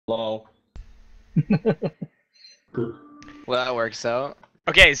Lol. Well, that works out.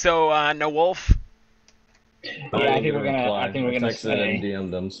 Okay, so no wolf. I I didn't think get a we're gonna. reply. I think we're gonna texted and say.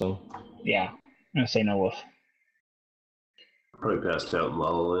 DM'd them, so. Yeah, I'm gonna say no wolf. Probably passed out in La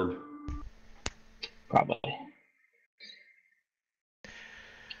La Land. Probably.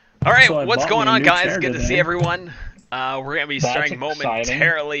 All right, So I what's bought going me a on, new guys? chair Good to today. see everyone. We're gonna be That's starting exciting.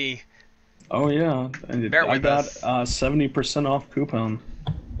 momentarily. Oh yeah, Bear I with got us. 70% off coupon.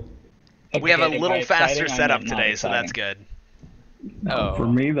 We have a Okay, by little faster exciting, I setup meant not today, so that's exciting. good. Oh. For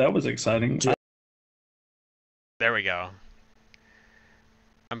me, that was exciting. There we go.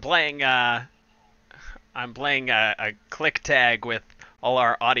 I'm playing a click tag with all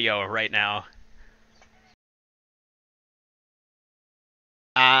our audio right now.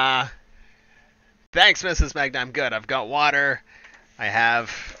 Thanks, Mrs. Magna. I'm good. I've got water. I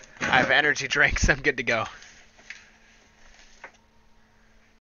have energy drinks. I'm good to go.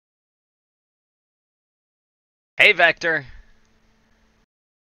 Hey, Vector.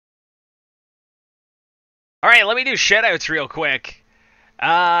 All right, let me do shoutouts real quick.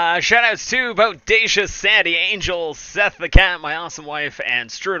 Shoutouts to Bodacious, Sandy, Angel, Seth the Cat, my awesome wife, and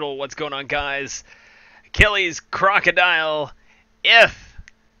Strudel. What's going on, guys? Achilles, Crocodile, If.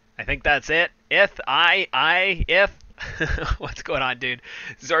 I think that's it. If. What's going on, dude?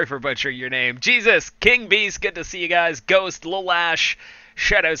 Sorry for butchering your name. Jesus, King Beast, good to see you guys. Ghost, Lolash.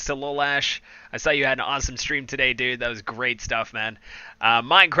 Shoutouts to Lolash. I saw you had an awesome stream today, dude. That was great stuff, man.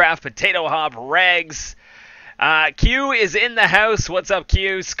 Minecraft, Potato Hop, Regs. Q is in the house. What's up,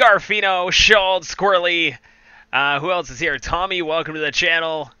 Q? Scarfino, Shald, Squirrely. Who else is here? Tommy, welcome to the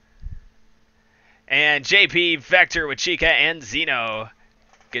channel. And JP, Vector, Wachika, and Zeno.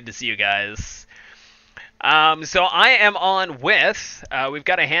 Good to see you guys. So I am on with, we've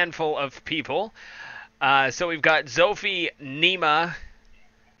got a handful of people. So we've got Zophie Nima,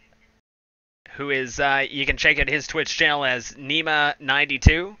 who is, you can check out his Twitch channel as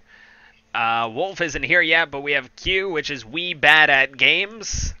Nima92. Wolf isn't here yet, but we have Q, which is We Bad at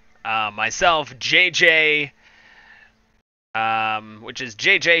Games. Myself, JJ, which is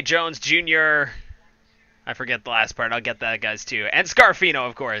JJ Jones Jr. I forget the last part. I'll get that, guys, too. And Scarfino,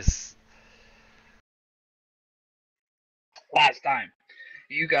 of course. Last time,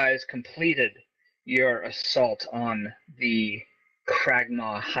 you guys completed your assault on the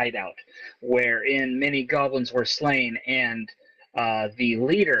Kragmaw hideout, wherein many goblins were slain, and the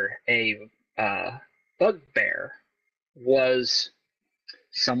leader, a bugbear, was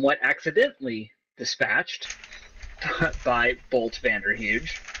somewhat accidentally dispatched by Bolt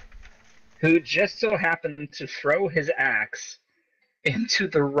Vanderhuge, who just so happened to throw his axe into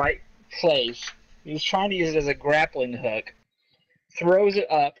the right place. He was trying to use it as a grappling hook, throws it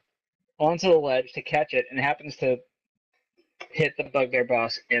up onto the ledge to catch it, and happens to hit the bugbear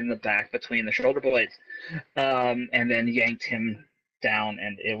boss in the back between the shoulder blades, and then yanked him down,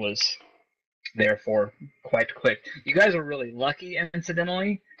 and it was therefore quite quick. You guys were really lucky,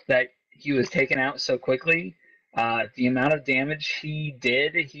 incidentally, that he was taken out so quickly. The amount of damage he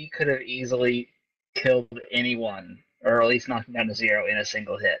did, he could have easily killed anyone, or at least knocked him down to 0 in a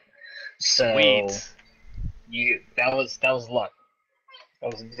single hit. So that was luck.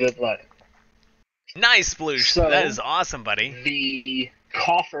 That was good luck. Nice, Sploosh. So, that is awesome, buddy. The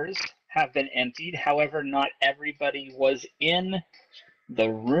coffers have been emptied. However, not everybody was in the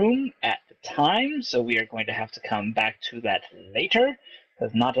room at the time, so we are going to have to come back to that later,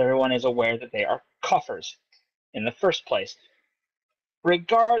 because not everyone is aware that they are coffers in the first place.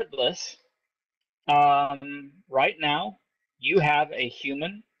 Regardless, right now, you have a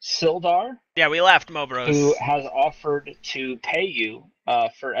human, Sildar. Yeah, we left, Mobros. Who has offered to pay you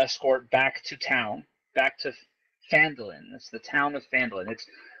for escort back to town, back to Phandalin. It's the town of Phandalin. It's,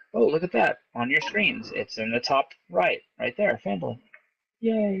 oh, look at that on your screens. It's in the top right there, Phandalin.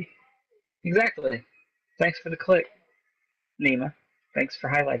 Yay. Exactly. Thanks for the click, Nima. Thanks for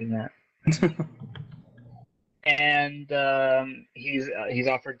highlighting that. And he's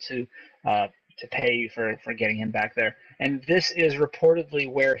offered to pay you for getting him back there. And this is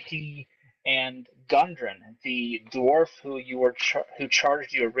reportedly where he and Gundren, the dwarf who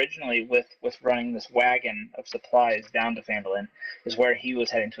charged you originally with running this wagon of supplies down to Phandalin, is where he was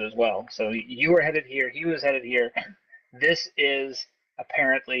heading to as well. So you were headed here, he was headed here. This is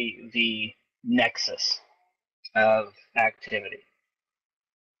apparently the nexus of activity.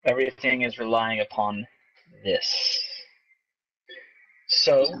 Everything is relying upon this.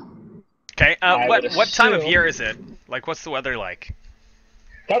 So, okay, what time of assume... year is it? Like, what's the weather like?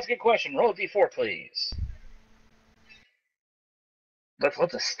 That's a good question. Roll a d4, please. Let's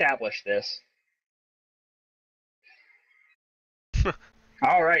establish this.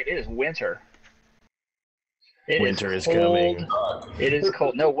 All right, it is winter. Winter is cold. coming. It is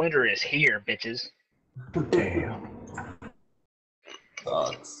cold. No, winter is here, bitches. Damn.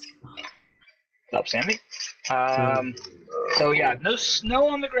 Sucks. What's up, Sammy? So yeah, no snow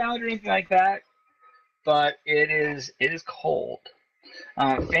on the ground or anything like that, but it is cold.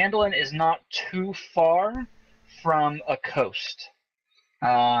 Phandalin is not too far from a coast.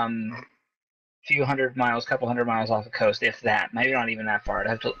 Few hundred miles, couple hundred miles off the coast, if that. Maybe not even that far.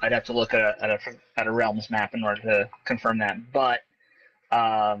 I'd have to look at a realms map in order to confirm that. But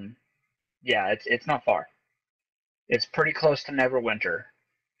yeah, it's not far. It's pretty close to Neverwinter,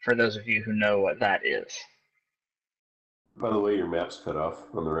 for those of you who know what that is. By the way, your map's cut off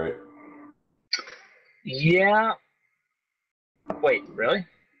on the right. Yeah. Wait, really?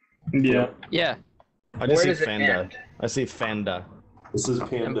 Yeah. Yeah. I just Where see does it Fenda. end? I see Fenda. This is And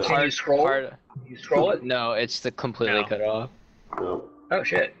Panda. Can you scroll? You scroll it? No, it's the completely No. cut off. No. Oh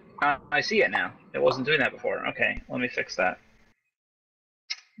shit! I see it now. It wasn't doing that before. Okay, let me fix that.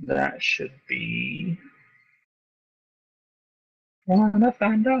 That should be. Wanna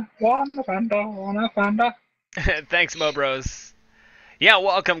Fanda? Thanks, Mobros. Yeah,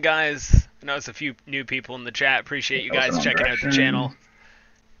 welcome, guys. I know it's a few new people in the chat. Appreciate you guys checking out the channel.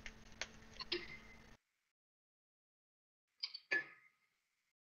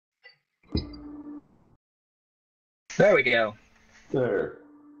 There we go. There.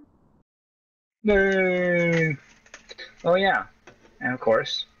 Yay! Oh yeah, and of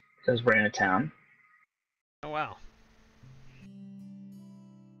course, because we're in a town. Oh, wow.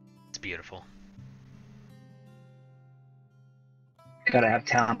 It's beautiful. Gotta have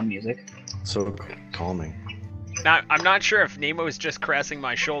town music. So calming. Now, I'm not sure if Nemo was just caressing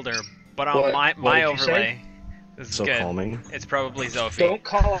my shoulder, but on What- my what did you overlay, this is So good. calming. It's probably Zophie. Don't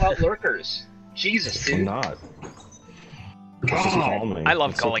call out lurkers. Jesus, I'm dude. not. It's just God. calming. I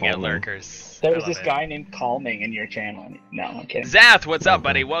love It's so calling out calming. lurkers. I There's love this it. guy named Calming in your channel. No, I'm kidding. Zath, what's up,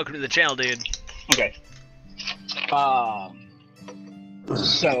 buddy? Welcome to the channel, dude. Okay.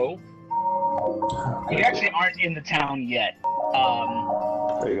 So you actually aren't in the town yet.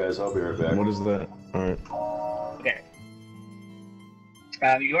 Hey guys, I'll be right back. What is that? Alright. Okay.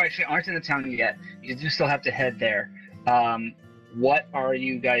 You actually aren't in the town yet. You do still have to head there. What are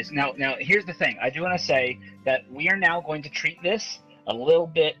you guys now? Now, here's the thing. I do want to say that we are now going to treat this a little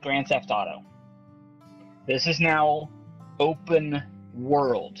bit Grand Theft Auto. This is now open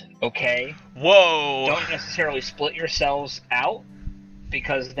world, okay? Whoa! Don't necessarily split yourselves out,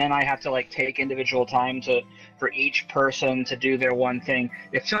 because then I have to like take individual time for each person to do their one thing.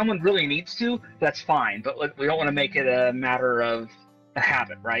 If someone really needs to, that's fine. But like, we don't want to make it a matter of a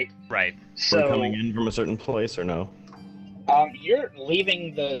habit, right? Right. So We're coming in from a certain place or no? you're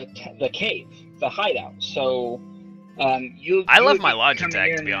leaving the cave, the hideout. So you. I you love would my be Logitech,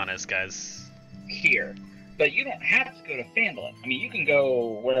 coming to be in honest, guys. Here, but you don't have to go to Phandalin. I mean, you can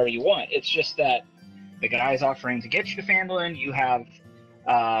go wherever you want. It's just that the guy's offering to get you to Phandalin. You have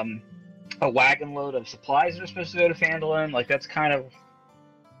a wagon load of supplies that are supposed to go to Phandalin. Like, that's kind of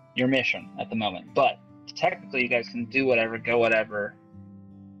your mission at the moment. But technically, you guys can do whatever, go whatever.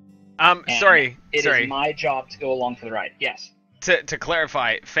 And Sorry. It is my job to go along for the ride. Yes. To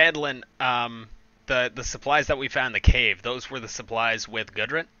clarify, Phandalin, the supplies that we found in the cave, those were the supplies with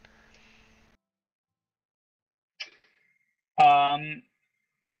Gudrun?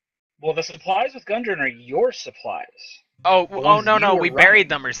 Well, the supplies with Gundren are your supplies. Oh, The ones no, you were we running. buried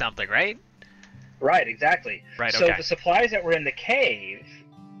them or something, right? Right, exactly. Right, So okay. the supplies that were in the cave,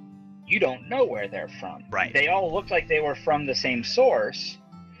 you don't know where they're from. Right. They all looked like they were from the same source.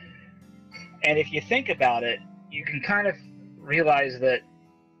 And if you think about it, you can kind of realize that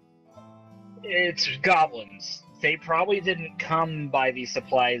it's goblins. They probably didn't come by these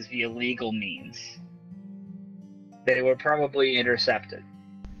supplies via legal means. They were probably intercepted.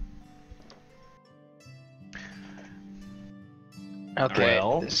 Okay,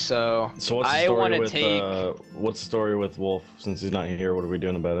 Well, so So what's the I story want to with take. what's the story with Wolf? Since he's not here, what are we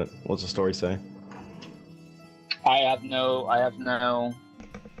doing about it? What's the story say? I have no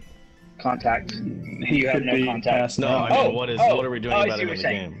contact. He You have could no be contact. passed No, out. I mean, what are we doing I about see him what in you're the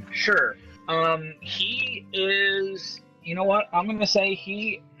saying. game? Sure. He is. You know what? I'm gonna say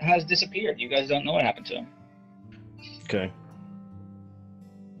he has disappeared. You guys don't know what happened to him. Okay.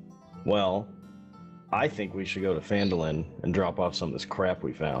 Well, I think we should go to Phandalin and drop off some of this crap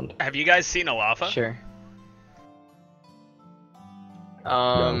we found. Have you guys seen Alafa? Sure.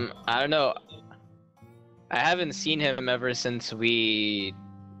 I don't know. I haven't seen him ever since we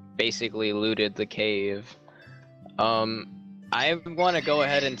basically looted the cave. I want to go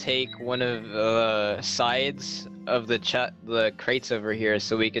ahead and take one of the sides of the crates over here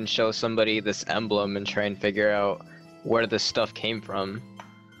so we can show somebody this emblem and try and figure out where this stuff came from.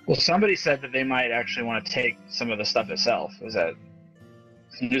 Well, somebody said that they might actually want to take some of the stuff itself. Is that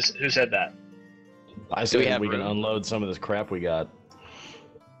who said that? I we say have we can room? unload some of this crap we got.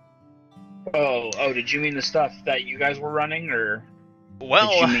 Oh, did you mean the stuff that you guys were running, or did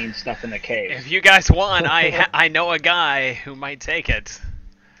Well, you mean stuff in the cave? if you guys want, I know a guy who might take it.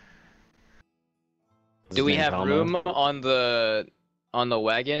 Do we His name's have Helmo. room on the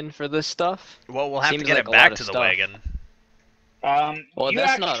wagon for this stuff? Well, we'll have Seems to get like it a back lot to of the stuff. wagon. Well, You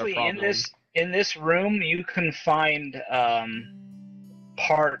that's not a actually problem. in this room you can find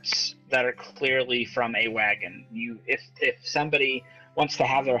parts that are clearly from a wagon. If somebody wants to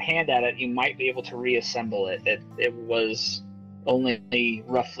have their hand at it, you might be able to reassemble it. It was only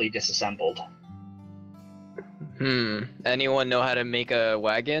roughly disassembled. Anyone know how to make a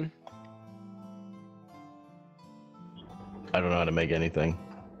wagon? I don't know how to make anything.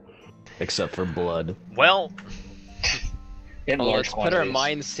 Except for blood. Well, In Well, large let's put our quantities.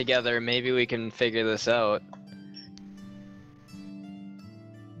 minds together. Maybe we can figure this out.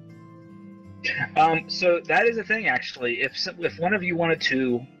 So that is a thing, actually. If one of you wanted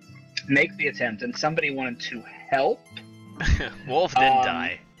to make the attempt and somebody wanted to help, Wolf didn't Um,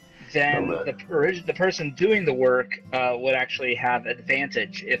 die. then Okay. the person doing the work would actually have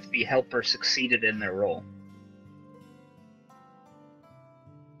advantage if the helper succeeded in their role.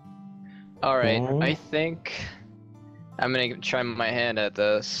 Alright, Oh. I think I'm gonna try my hand at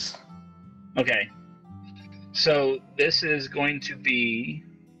this. Okay. So this is going to be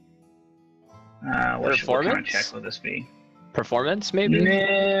what kind of Performance? check will this be? Performance, maybe?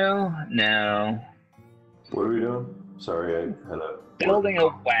 No. What are we doing? Sorry, I had a... Building a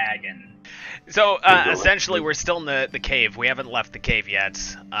wagon. So, Good going. essentially, we're still in the cave. We haven't left the cave yet.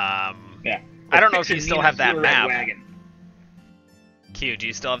 Yeah. I don't know if Fixing you still Nina's have that Red map. Wagon. Q, do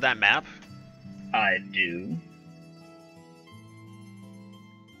you still have that map? I do.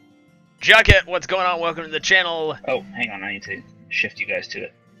 Jucket, what's going on? Welcome to the channel. Oh, hang on. I need to shift you guys to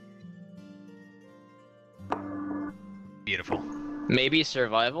it. Beautiful. Maybe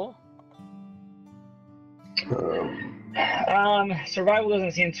survival? Survival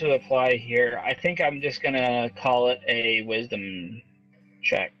doesn't seem to apply here. I think I'm just gonna call it a wisdom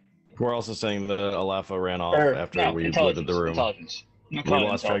check. We're also saying that Alafa ran off Or, after no, we intelligence. looted the room. Intelligence. I'm We calling it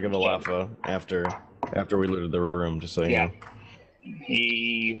lost track of intelligence Alafa after we looted the room, just so you Yeah. know. check.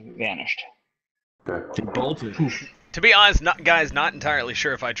 He vanished. Okay. He bolted. To be honest, guys, not entirely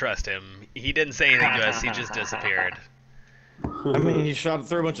sure if I trust him. He didn't say anything to us. He just disappeared. I mean, he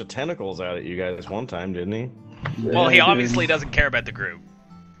threw a bunch of tentacles out at you guys one time, didn't he? Well, he obviously doesn't care about the group.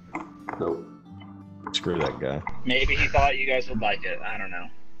 Nope. Screw that guy. Maybe he thought you guys would like it. I don't know.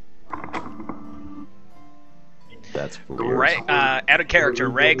 That's weird. Right, out of character,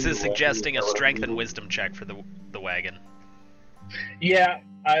 Rags is suggesting a strength and wisdom check for the wagon. Yeah,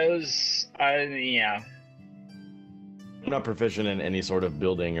 yeah. I'm not proficient in any sort of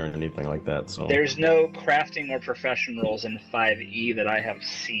building or anything like that, so... There's no crafting or profession rules in 5e that I have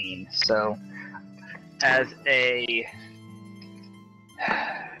seen. So, as a...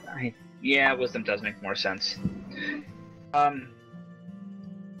 yeah, wisdom does make more sense.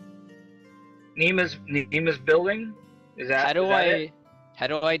 Nima's building? Is that, How do is that it? how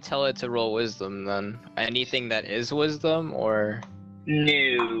do I tell it to roll wisdom then? Anything that is wisdom or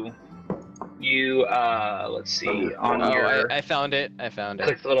No. You, let's see, on oh, your... I found it. I found it.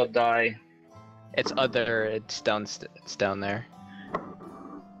 Click the little die. It's other. It's down there.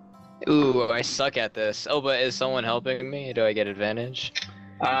 Ooh, I suck at this. Oh, but is someone helping me? Do I get advantage?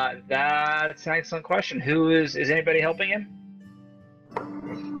 That's an excellent question. Is anybody helping him?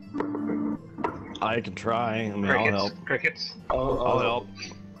 I can try. I mean, I'll help. Crickets. I'll help.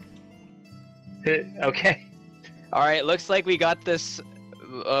 Okay. All right, looks like we got this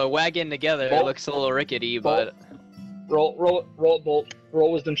wagon together. It Bolt. looks a little rickety, Bolt. but Roll, Bolt.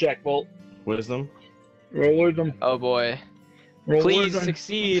 Roll wisdom check, Bolt. Wisdom? Roll wisdom. oh boy. Roll Please wisdom.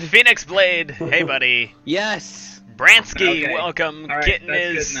 succeed. Phoenix Blade, hey buddy. Yes. Bransky, Okay. welcome. All right, Kitten that's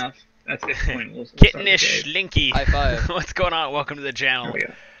is good enough. That's a good point. We'll start Kittenish with Linky. High five. What's going on? Welcome to the Dave. channel. There we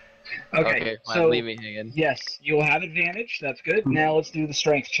go. Okay, fine, so leave me hanging. yes, you'll have advantage. That's good. Now let's do the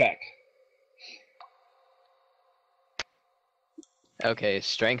strength check. Okay,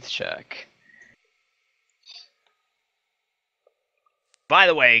 strength check. By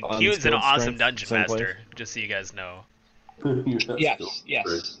the way, Unskilled Q's an awesome strength, dungeon same master, place. just so you guys know. Yes,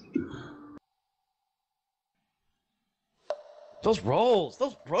 yes. Those rolls!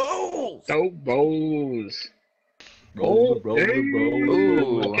 Those rolls! Oh, bows. Roll, roll,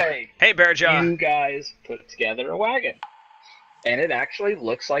 Ooh. Okay, Hey, Bearjaw. you guys put together a wagon, and it actually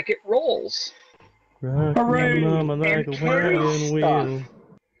looks like it rolls. Hooray! Mama like a And carries wagon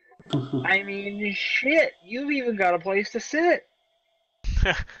wheel. I mean, shit, you've even got a place to sit.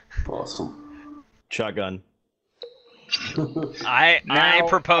 Awesome. Shotgun. I Now,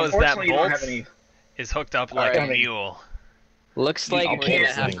 propose that unfortunately, you don't have Bolts any. is hooked up like Alright. a mule. Looks like I'll we're pull gonna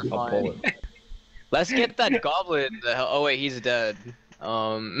this have thing. I'll pull fun. it. Let's get that goblin. The hell. Oh wait, he's dead.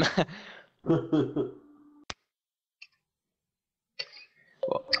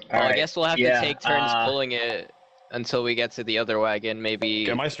 Well, I Alright, guess we'll have yeah, to take turns pulling it until we get to the other wagon. Maybe.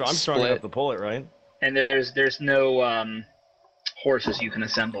 I'm strong split. enough to pull it, right? And there's no horses you can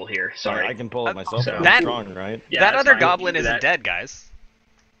assemble here. Sorry. I can pull it myself. So- I'm That- strong, right? Yeah, That that's other fine. goblin You can do isn't that. dead, guys.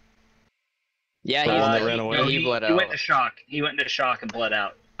 Yeah, The one that he's ran away? No, he he bled went out. into shock. He went into shock and bled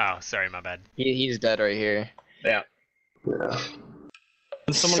out. Oh, sorry, my bad. He's dead right here. Yeah. Yeah.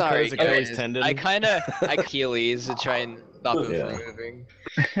 When someone Sorry, carries Achilles guys. tendon. I Achilles to try and stop him Yeah. from moving.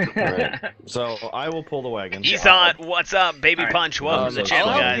 Right. So I will pull the wagon. Isan, what's up? Baby Alright. Punch, welcome to the so channel,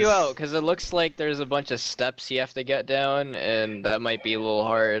 I'll help guys. you out because it looks like there's a bunch of steps you have to get down, and that might be a little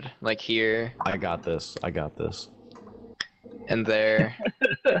hard. Like here I got this. I got this. and there.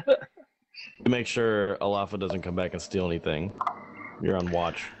 To make sure Alafa doesn't come back and steal anything. You're on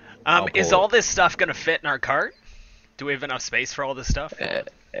watch. I'll Is pull all it. this stuff gonna fit in our cart? Do we have enough space for all this stuff?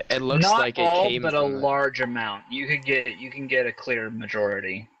 It looks Not like it all, came but a from large amount. You can get a clear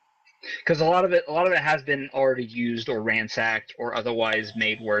majority. Because a lot of it has been already used or ransacked or otherwise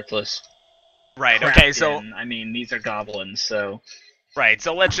made worthless. Right. Crapped Okay. So in. I mean, these are goblins, so right.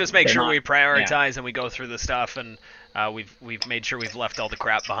 So let's just make They're sure not- we prioritize and we go through the stuff, and we've made sure we've left all the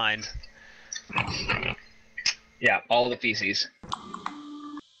crap behind. yeah, all the feces.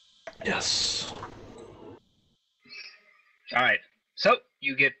 Yes. All right. So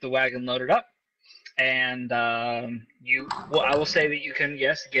you get the wagon loaded up, and I will say that you can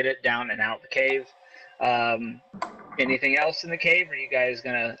get it down and out the cave. Anything else in the cave? Or are you guys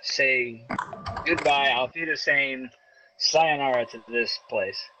gonna say goodbye? Auf Wiedersehen, sayonara to this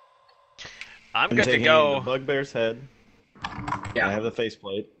place. I'm I'm good to taking go. the bugbear's head. Yeah. I have the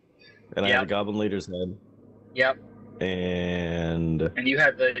faceplate. And I Yep. have the goblin leader's head. Yep. And And you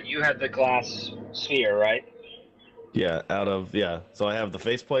had the glass sphere, right? yeah, so I have the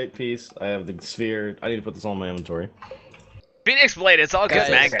faceplate piece, I have the sphere. I need to put this all in my inventory. Phoenix Blade, it's all good, Guys,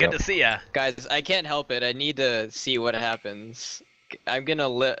 man. okay. Good to see ya. guys. I can't help it. I need to see what happens. I'm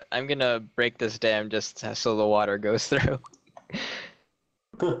gonna break this dam just so the water goes through.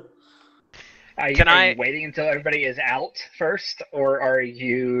 Are you Can waiting until everybody is out first, or are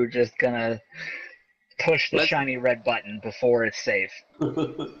you just gonna push the Let's- shiny red button before it's safe?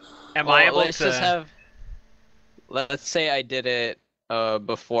 Am I able let's to? just have. Let's say I did it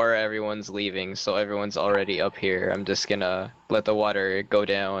before everyone's leaving, so everyone's already up here. I'm just gonna let the water go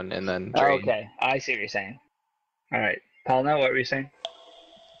down and then drain. Okay, I see what you're saying. All right, Paulina, what were you saying?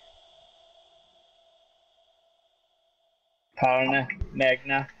 Paulina,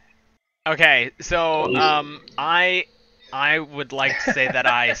 Megna. Okay, so I would like to say that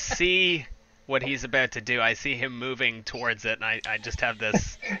I see what he's about to do. I see him moving towards it, and I just have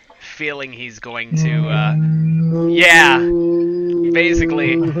this feeling he's going to yeah,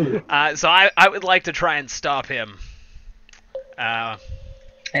 basically. So I would like to try and stop him.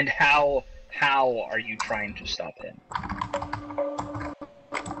 And how are you trying to stop him?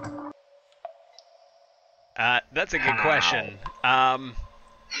 That's a good How? question.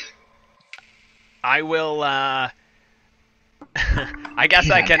 I will. I guess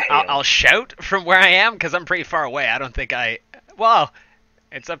I can. I'll shout from where I am because I'm pretty far away. I don't think I. Well,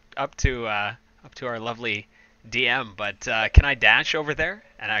 it's up to our lovely DM. But can I dash over there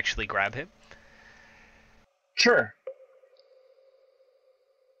and actually grab him? Sure.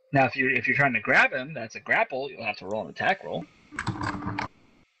 Now, if you're trying to grab him, that's a grapple. You'll have to roll an attack roll.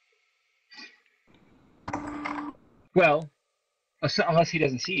 Well, unless he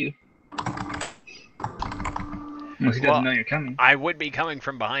doesn't see you. Unless he doesn't Well, know you're coming. I would be coming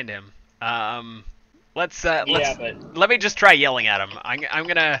from behind him. Let's Yeah, but let me just try yelling at him. I'm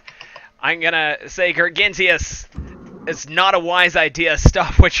gonna say, Gargantius, it's not a wise idea.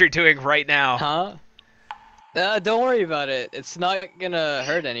 Stop what you're doing right now. Huh? Don't worry about it. It's not gonna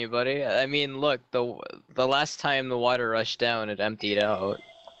hurt anybody. I mean, look, the last time the water rushed down, it emptied out.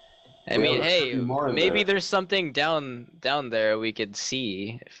 I Well, mean, there hey, should be more in maybe there. there's something down there we could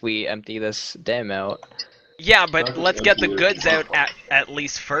see if we empty this dam out. Yeah, but let's get the goods out at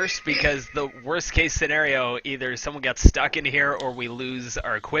least first, because the worst case scenario, either someone gets stuck in here or we lose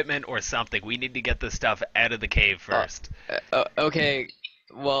our equipment or something. We need to get this stuff out of the cave first. Okay,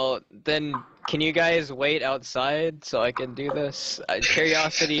 well, then can you guys wait outside so I can do this?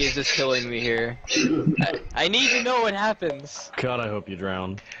 Curiosity is just killing me here. I need to know what happens. God, I hope you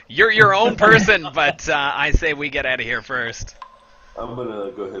drown. You're your own person, but I say we get out of here first. I'm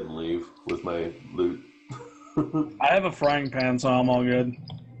gonna go ahead and leave with my loot. I have a frying pan, so I'm all good.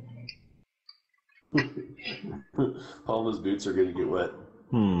 Palma's boots are gonna get wet.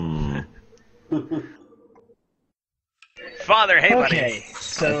 Father, hey, buddy. Okay,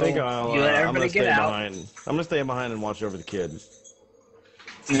 so I think you let I'm gonna everybody stay get out. behind. I'm gonna stay behind and watch over the kid.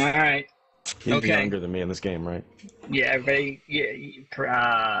 All right. He's Okay. younger than me in this game, right? Yeah, everybody.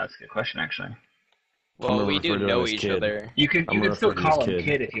 That's a good question, actually. I'm Well, gonna we do refer to him know as each kid. other. You can I'm gonna still refer to him as call him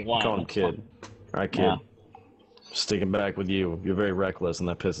kid if you want. Call him kid. All right, kid. Yeah. Sticking back with you. You're very reckless, and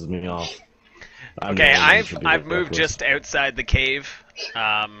that pisses me off. Okay, I've moved just outside the cave,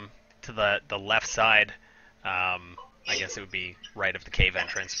 to the left side. I guess it would be right of the cave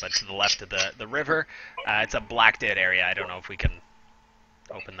entrance, but to the left of the river. It's a blacked out area. I don't know if we can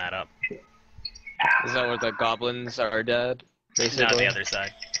open that up. Is that where the goblins are dead? Basically? No, the other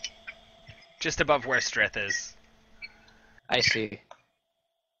side. Just above where Strith is. I see.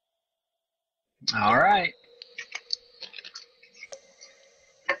 All right.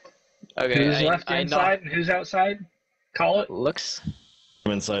 Okay, Who's left I inside and who's outside? Call it. Looks.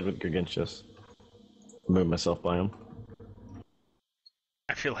 I'm inside with Gargantius. Move myself by him.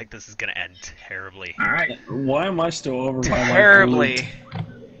 I feel like this is gonna end terribly. All right. Why am I still over by Terribly. loot?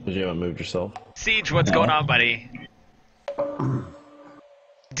 Because you haven't moved yourself. Siege, what's going on, buddy?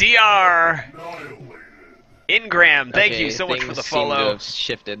 DR Ingram, thank Okay, you so much for things the seem to follow. have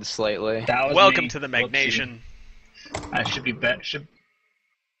shifted slightly. That was Welcome me. to the Meg Whoopsie. Nation. I should be bet.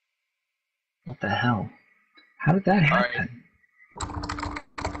 What the hell? How did that happen?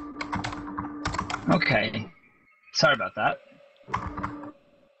 Okay. Sorry about that.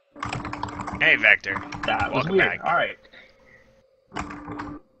 Hey, Vector. That was Welcome weird. back. All right.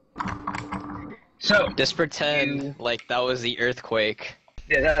 So, Just pretend like that was the earthquake.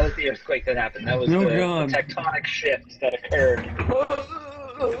 yeah, that was the earthquake that happened. That was Oh, the God. tectonic shift that occurred.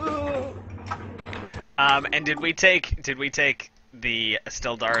 And did we take the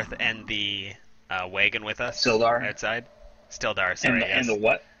Stildarth and the wagon with us? Sildar. Outside? Stildar, sorry, yes. And the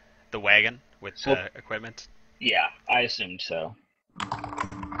what? The wagon with So- the equipment? Yeah, I assumed so.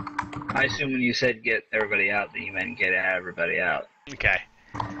 I assume when you said get everybody out that you meant get everybody out. Okay.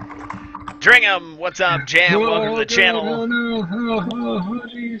 Dringham, what's up? Jam, welcome to the channel. Oh, no. Oh,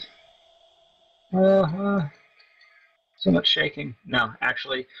 jeez. So much shaking. No,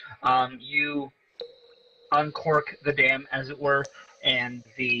 actually, you uncork the dam, as it were, and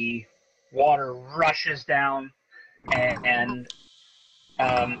the water rushes down and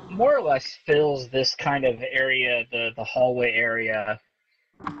more or less fills this kind of area, the hallway area,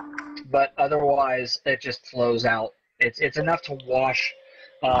 but otherwise it just flows out. It's enough to wash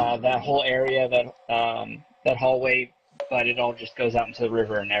that whole area, that hallway, but it all just goes out into the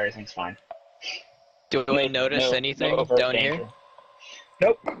river and everything's fine. Do we notice anything overt down danger. here?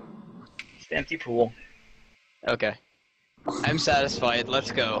 Nope. It's an empty pool. Okay. I'm satisfied.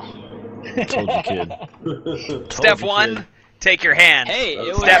 Let's go. Told you, kid. Told Step you, 1, kid. take your hand. Hey,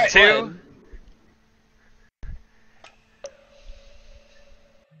 it was Step 2, fun.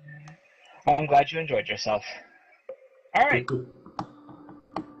 I'm glad you enjoyed yourself. All right.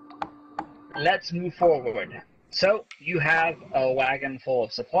 Let's move forward. So you have a wagon full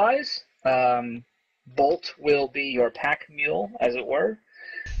of supplies. Bolt will be your pack mule, as it were.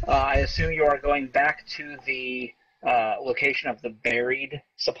 I assume you are going back to the location of the buried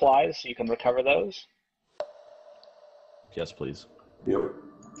supplies, so you can recover those. Yes, please. Yep.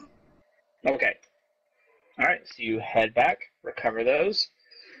 Okay. All right, so you head back, recover those.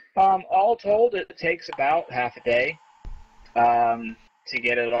 All told, it takes about half a day to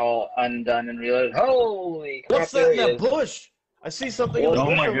get it all undone and reloaded. Holy crap, What's that in there that he is. bush? I see something in the Oh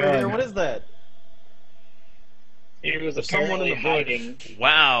bush my over God. here. What is that? He was There's someone in apparently the bush. hiding.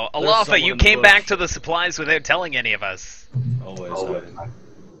 wow. There's Alofa, someone you in the came bush. back to the supplies without telling any of us. Always. Always.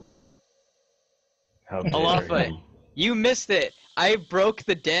 How dare Alofa, him. you missed it. I broke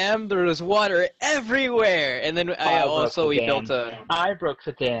the dam. There was water everywhere, and then we built a. I broke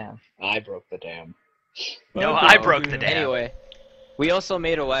the dam. I broke the dam. No, I broke the dam. Anyway, we also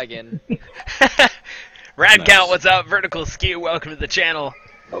made a wagon. Radcount, Nice. what's up? Vertical Skew, welcome to the channel.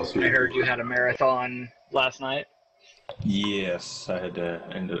 Oh, I sweet. heard you had a marathon last night. Yes, I had to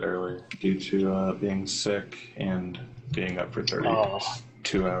end it early due to being sick and being up for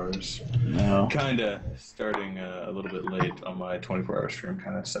 32 hours. No. Kinda starting a little bit late on my 24-hour stream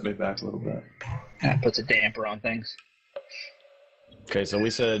kind of set me back a little bit. That puts a damper on things. Okay, so we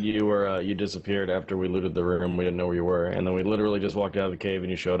said you disappeared after we looted the room. We didn't know where you were, and then we literally just walked out of the cave and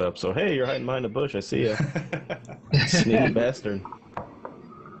you showed up. So hey, you're hiding behind a bush. I see you, sneaky bastard.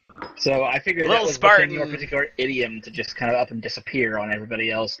 So I figured Little that was Spartan. within your particular idiom to just kind of up and disappear on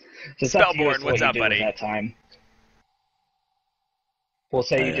everybody else. So it's up to you as Spellborn, to what's what you up, do with buddy? that time. We'll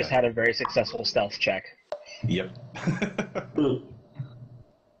say you just had a very successful stealth check. Yep.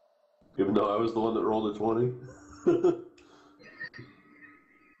 Even though I was the one that rolled a 20.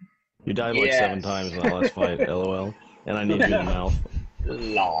 You died like 7 times in that last fight, lol. And I need you in the mouth.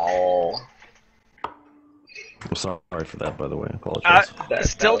 Lol. I'm sorry for that, by the way. I apologize.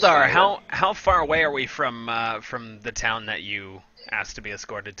 Stildar, how far away are we from the town that you asked to be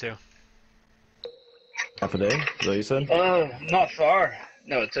escorted to? Half a day? Is that what you said? Not far.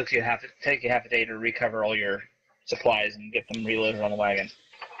 No, it took you half a day to recover all your supplies and get them reloaded on the wagon.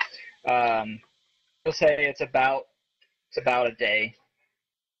 We'll say it's about a day.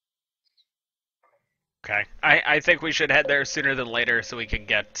 Okay. I think we should head there sooner than later so we can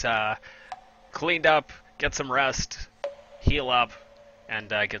get cleaned up, get some rest, heal up, and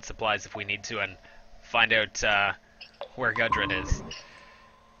get supplies if we need to, and find out where Gudrun is.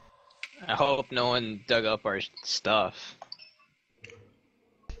 I hope no one dug up our stuff.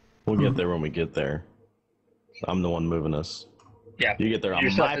 We'll get there when we get there. I'm the one moving us. Yeah. You get there on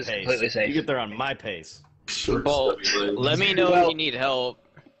Your stuff my is pace. completely safe. You get there on my pace. Well, let me know if you need help.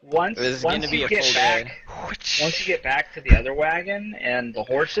 Once gonna be you a get full back, day. once you get back to the other wagon and the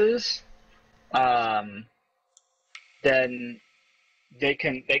horses, then they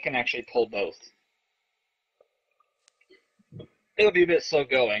can actually pull both. It'll be a bit slow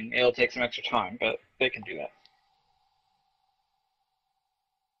going. It'll take some extra time, but they can do that.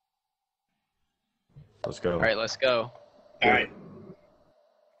 Let's go. Alright, let's go. Alright.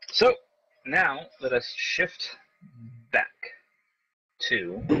 So, now let us shift back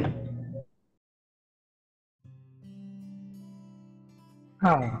to...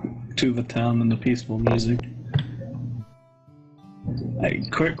 To the town and the peaceful music. Hey,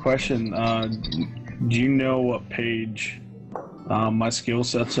 quick question. Do you know what page my skill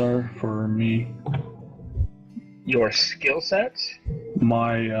sets are for me? Your skill sets?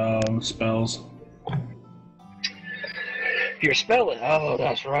 My spells. Your spell list. Oh,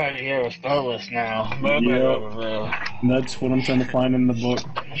 that's right. You're a spell list now. That's what I'm trying to find in the book.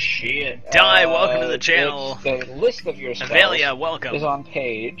 Shit. Di, welcome to the channel. The list of your spells Avelia, welcome. is on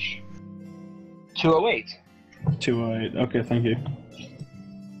page 208. 208. Okay, thank you.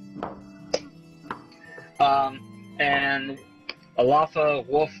 And Alafa,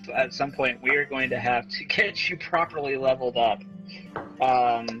 Wolf, at some point we are going to have to get you properly leveled up.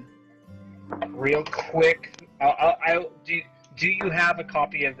 Real quick, do you have a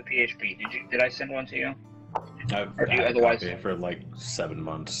copy of the PHP? Did I send one to you? I've Or do you had a otherwise- copy for like 7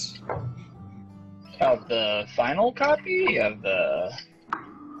 months. Of the final copy of the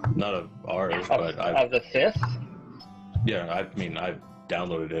Not of ours, but of the 5th? yeah, I mean, I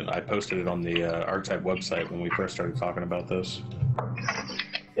downloaded it. I posted it on the Archetype website when we first started talking about this.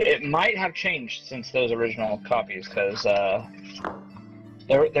 It might have changed since those original copies, because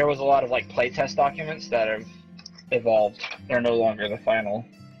there was a lot of like playtest documents that have evolved. They're no longer the final.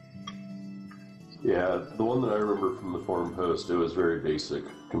 Yeah, the one that I remember from the forum post, it was very basic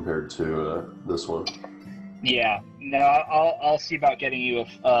compared to this one. Yeah, no, I'll see about getting you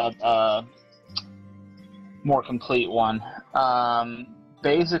a more complete one.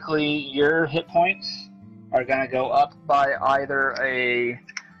 Basically, your hit points are going to go up by either a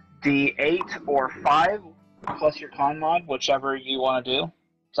D8 or 5 plus your con mod, whichever you want to do.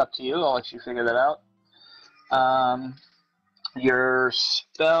 It's up to you. I'll let you figure that out. Your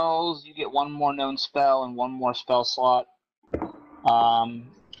spells, you get one more known spell and one more spell slot.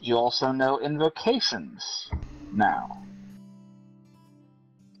 You also know invocations now.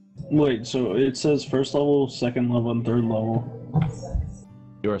 Wait, so it says first level, second level, and third level.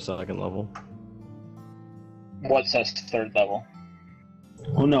 You are 2nd level. What says 3rd level?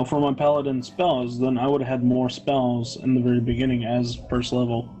 Oh no, for my paladin spells, then I would have had more spells in the very beginning as first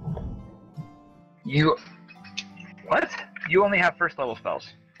level. What? You only have 1st level spells.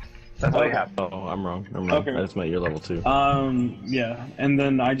 That's all you have. Oh, I'm wrong. Okay. I just meant your level 2. Yeah, and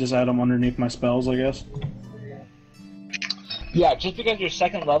then I just add them underneath my spells, I guess. Yeah, just because you're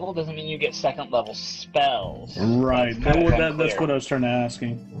 2nd level doesn't mean you get 2nd level spells. Right, That's kind of that's unclear. what I was trying to ask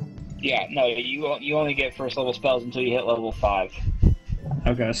you. Yeah, no, you only get first level spells until you hit level 5.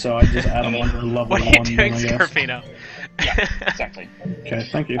 Okay, so I just add them under level What are 1 you doing, then, I guess. Scarfino? Yeah, exactly. Okay,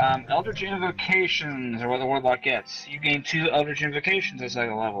 thank you. Eldritch Invocations are what the Warlock gets. You gain 2 Eldritch Invocations at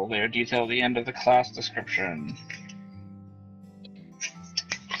second level. They are detailed at the end of the class description.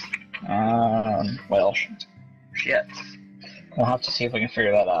 Well, shit. We'll have to see if we can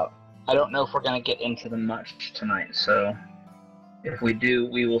figure that out. I don't know if we're going to get into them much tonight, so if we do,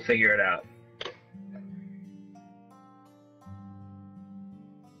 we will figure it out.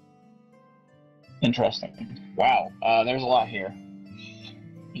 Interesting. Wow, there's a lot here.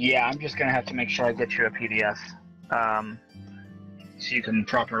 Yeah, I'm just going to have to make sure I get you a PDF, so you can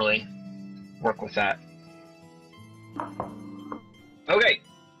properly work with that. Okay,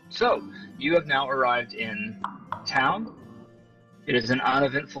 so you have now arrived in town. It is an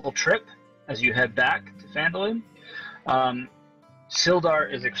uneventful trip as you head back to Phandalin.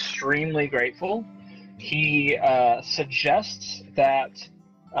 Sildar is extremely grateful. He suggests that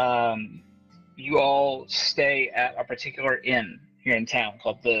you all stay at a particular inn here in town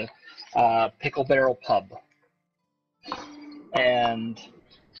called the Pickle Barrel Pub. And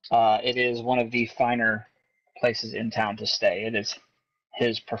it is one of the finer places in town to stay. It is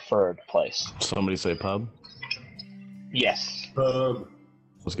his preferred place. Somebody say pub? Yes.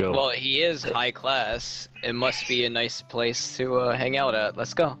 Let's go. Well, he is high class. It must be a nice place to hang out at.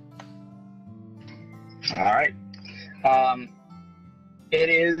 Let's go. All right. It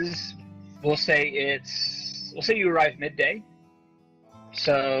is. We'll say you arrive midday.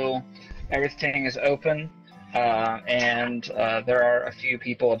 So everything is open, and there are a few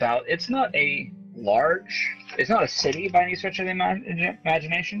people about. It's not a city by any stretch of the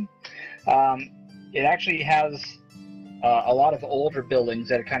imagination. It actually has a lot of older buildings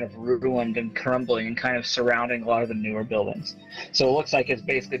that are kind of ruined and crumbling and kind of surrounding a lot of the newer buildings. So it looks like it's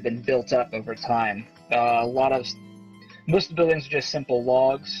basically been built up over time. Most of the buildings are just simple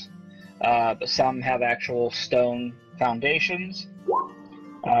logs, but some have actual stone foundations.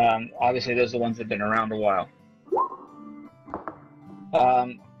 Obviously, those are the ones that have been around a while.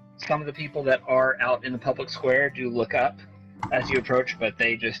 Some of the people that are out in the public square do look up as you approach, but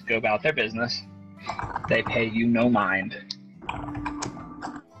they just go about their business. They pay you no mind.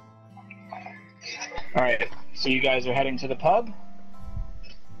 Alright, so you guys are heading to the pub?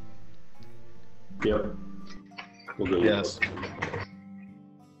 Yep. We'll go. Yes.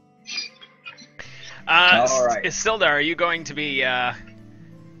 All right. Sildar, are you going to be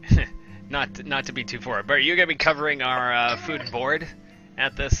not to be too forward, but are you going to be covering our food and board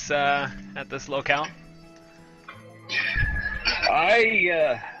at this locale?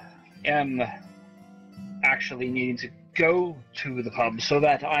 I am actually needing to go to the pub so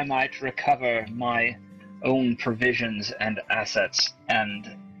that I might recover my own provisions and assets,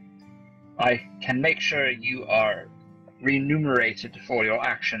 and I can make sure you are remunerated for your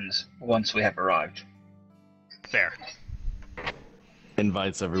actions once we have arrived. Fair.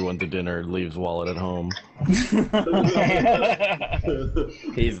 Invites everyone to dinner, leaves wallet at home.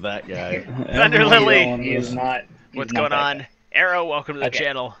 He's that guy. Thunder Lily! He is not. What's going on? Arrow, welcome to the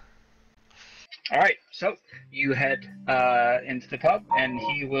channel. Alright, so you head into the pub, and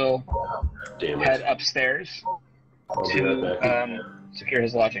he will head upstairs to secure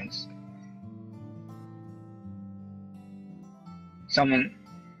his lodgings. Someone...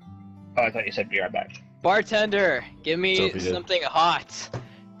 Oh, I thought you said be right back. Bartender, give me Sophie did. something hot.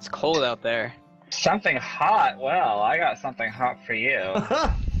 It's cold out there. Something hot? Well, I got something hot for you.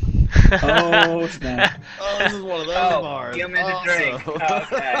 Oh, snap. Oh, this is one of those bars. You meant to drink.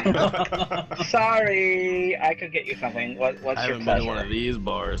 Okay. Sorry, I could get you something. What's I your haven't pleasure? been to one of these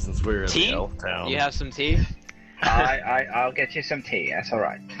bars since we were in Tea? the Elf Town. You have some tea? I'll get you some tea. That's all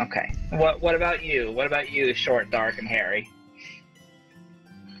right. Okay. What about you? What about you, short, dark, and hairy?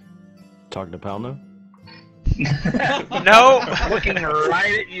 Talking to Palno? No! Looking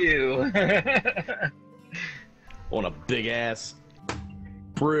right at you. I want a big ass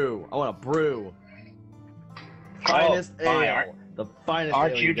brew. I want a brew. Finest fine. ale. The finest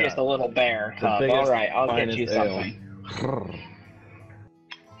Aren't ale you got. just a little bear? The All biggest, right, I'll get finest you something.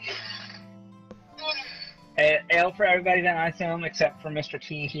 Ale for everybody then, I assume, except for Mr.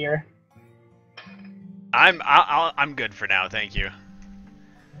 T here. I'm good for now, thank you.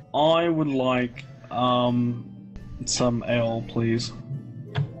 I would like some ale, please.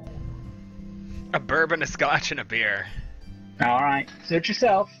 A bourbon, a scotch, and a beer. All right, suit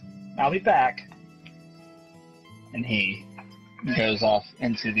yourself. I'll be back. And he goes off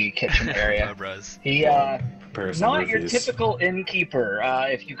into the kitchen area. Bros. He Comparison not your reviews. typical innkeeper,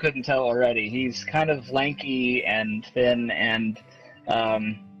 if you couldn't tell already. He's kind of lanky and thin and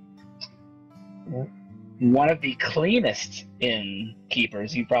one of the cleanest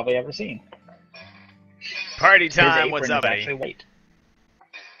innkeepers you've probably ever seen. Party His time, apron what's is up, actually buddy? white.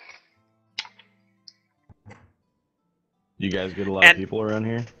 You guys get a lot of people around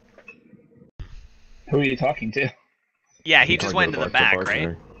here? Who are you talking to? Yeah, he just went into the back,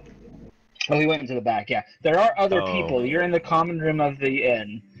 right? Oh, he went into the back, yeah. There are other Oh. people. You're in the common room of the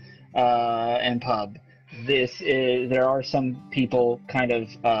inn and pub. There are some people kind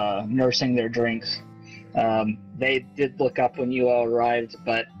of nursing their drinks. They did look up when you all arrived,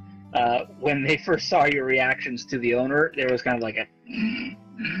 but when they first saw your reactions to the owner, there was kind of like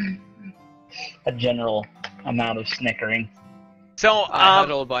a general amount of snickering. So, I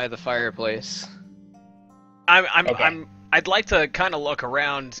huddle by the fireplace. I'd like to kind of look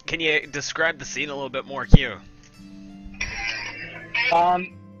around. Can you describe the scene a little bit more, Q?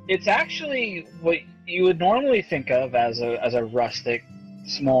 It's actually what you would normally think of as a rustic,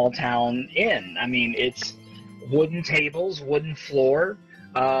 small town inn. I mean, it's wooden tables, wooden floor,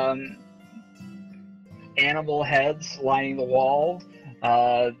 animal heads lining the wall.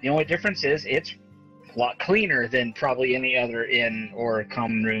 The only difference is it's a lot cleaner than probably any other inn or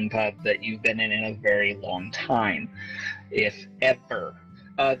common room pub that you've been in a very long time, if ever.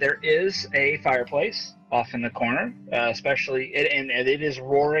 There is a fireplace off in the corner, especially, and it is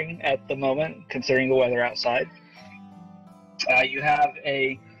roaring at the moment, considering the weather outside. You have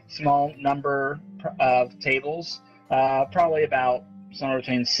a small number of tables, probably about somewhere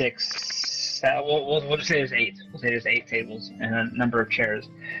between 6. We'll just say there's 8. We'll say there's 8 tables and a number of chairs,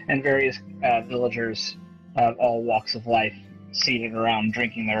 and various villagers of all walks of life seated around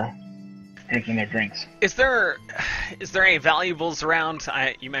drinking their drinks. Is there any valuables around?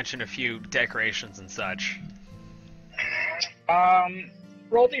 You mentioned a few decorations and such.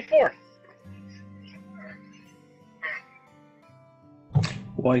 Roll D4.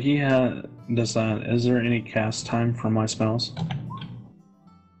 While he does that, is there any cast time for my spells?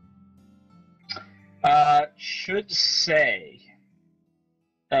 Should say.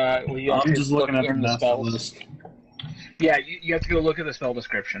 Well, you have I'm to just look looking at the in master spells. list. Yeah, you have to go look at the spell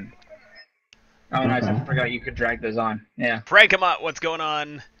description. Oh, nice. I forgot you could drag those on. Yeah. Frank 'em up. What's going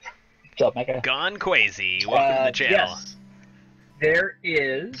on? What's up, Mecca? Gone Quasi. Welcome to the channel. Yes. There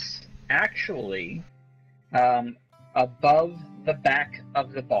is actually, above the back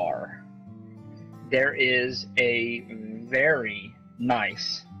of the bar, there is a very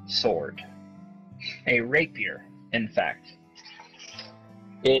nice sword. A rapier, in fact.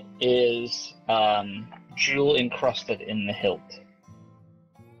 It is jewel encrusted in the hilt.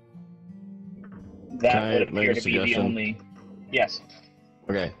 That would appear to be the only. Yes.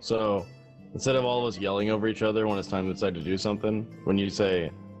 Okay, so instead of all of us yelling over each other when it's time to decide to do something, when you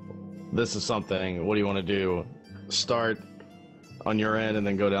say, this is something, what do you want to do? Start on your end and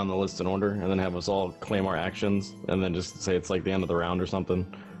then go down the list in order, and then have us all claim our actions, and then just say it's like the end of the round or something.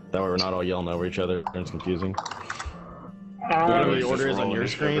 That way we're not all yelling over each other and it's confusing. Whatever the order is on your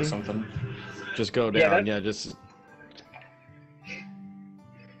screen, or something. just go down. Just.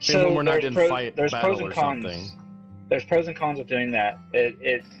 So when we're not in fight there's battle pros and or cons. something. There's pros and cons of doing that.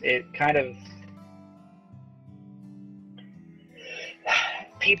 It kind of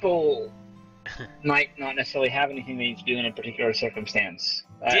people might not necessarily have anything they need to do in a particular circumstance.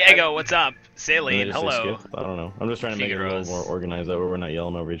 Diego, what's up? Saline, Just say hello. skip. I don't know. I'm just trying to make it a Figaro's. little more organized that way we're not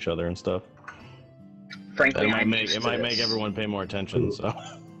yelling over each other and stuff. Frankly, It might I'm make used it to might this. make everyone pay more attention. So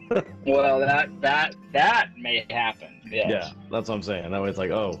Well, that may happen. Yes. yeah, that's what I'm saying. That way it's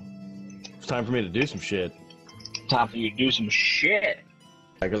like, oh, it's time for me to do some shit. Time for you to do some shit.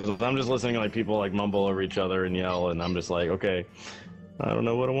 Because if I'm just listening to like people like mumble over each other and yell, and I'm just like, okay, I don't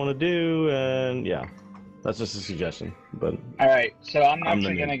know what I want to do, and yeah, that's just a suggestion. But All right, so I'm I'm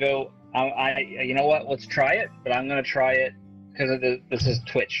actually the gonna go. You know what? Let's try it. But I'm gonna try it because this is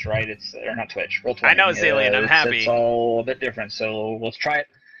Twitch, right? It's or not Twitch. Roll20. I know, Zillion, I'm happy. It's all a bit different. So let's try it.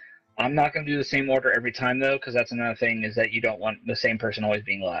 I'm not gonna do the same order every time though, because that's another thing is that you don't want the same person always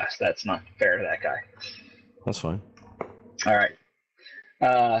being last. That's not fair to that guy. that's fine. All right.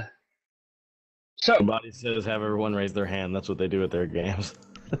 So Somebody says have everyone raise their hand. That's what they do at their games.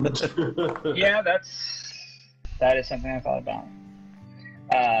 yeah, that is something I thought about.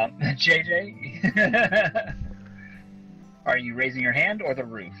 JJ, are you raising your hand or the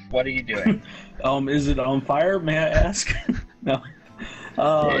roof? What are you doing? Is it on fire? May I ask? No.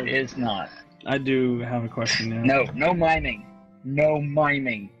 It is not. I do have a question now. No miming. No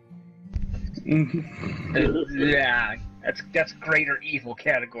miming. Yeah, that's greater evil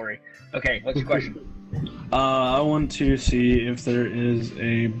category. Okay, what's your question? I want to see if there is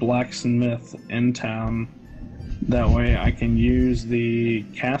a blacksmith in town That way I can use the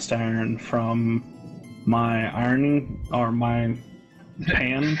cast iron from my ironing or my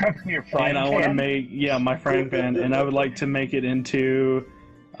pan. Your frying And I want to pan? make, yeah, my frying pan, and I would like to make it into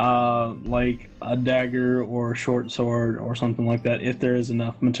like a dagger or a short sword or something like that, if there is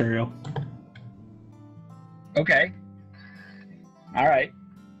enough material. Okay. All right.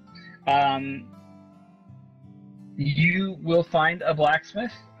 You will find a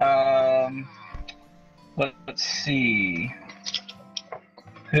blacksmith. Let's see.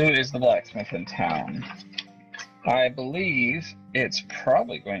 Who is the blacksmith in town? I believe it's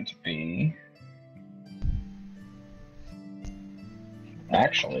probably going to be...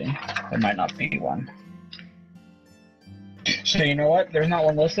 Actually, there might not be one. So you know what? There's not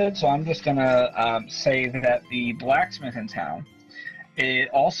one listed, so I'm just gonna say that the blacksmith in town, it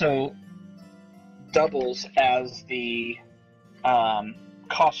also doubles as the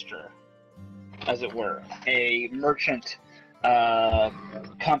coster, as it were. A merchant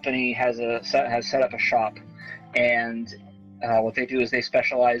company has set up a shop, and what they do is they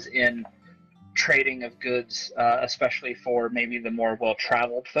specialize in trading of goods, especially for maybe the more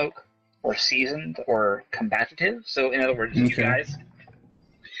well-traveled folk, or seasoned, or combative. So, in other words, you guys.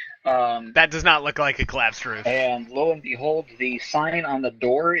 That does not look like a collapsed roof. And lo and behold, the sign on the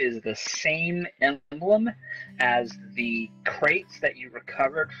door is the same emblem as the crates that you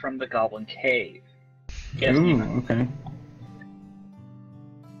recovered from the Goblin Cave. Yes, Ooh, Nina? okay.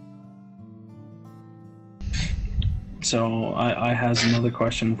 So I has another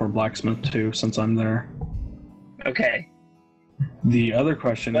question for blacksmith too, since I'm there. Okay. The other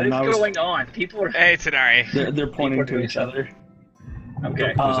question, What is and I was, going on? People are... Hey, Tanari. they're pointing to doing each other.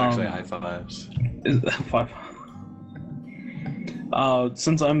 Okay. There's actually high fives. Five.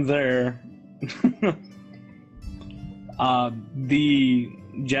 Since I'm there, the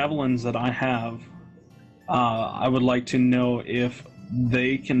javelins that I have, I would like to know if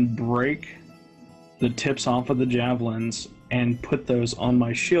they can break the tips off of the javelins and put those on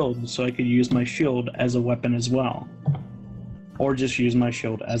my shield, so I could use my shield as a weapon as well, or just use my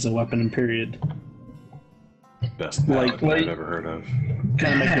shield as a weapon. Period. Best Like- paladin I've ever heard of.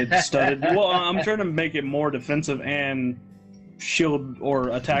 Kind of make it studded. Well, I'm trying to make it more defensive and shield or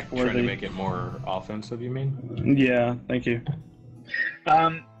attack Trying to worthy. make it more offensive, you mean? Yeah, thank you.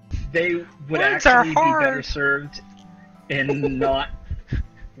 They would Points are actually be better hard. served in not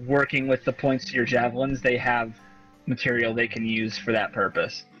working with the points to your javelins. They have material they can use for that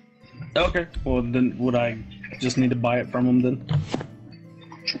purpose. Okay. Well, then would I just need to buy it from them then?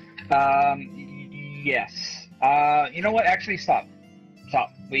 Yes. You know what? Actually, stop.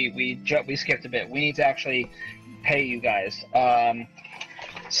 We skipped a bit. We need to actually pay you guys.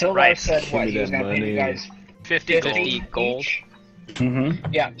 Sildar Right. said Give what me he was that going to pay you money. guys 50 gold. 50 gold. each.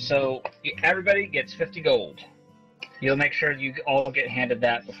 Mm-hmm. Yeah. So everybody gets 50 gold. You'll make sure you all get handed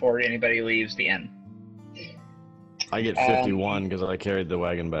that before anybody leaves the inn. I get 51 because I carried the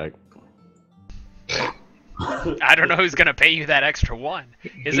wagon back. I don't know who's gonna pay you that extra one.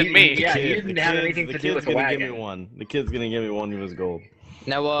 Is it me? Yeah, you didn't have anything to do with the The kid's gonna give wagon. me one. The kid's gonna give me one of his gold.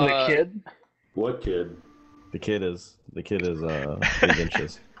 Now, The kid? What kid? The kid is 8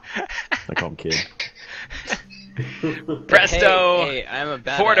 inches. I call him kid. Presto! Hey, I'm a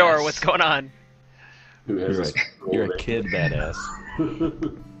badass. Four-door, what's going on? Who has You're a a, scroll you're a that- kid badass.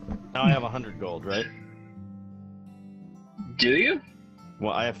 Now I have 100 gold, right? Do you?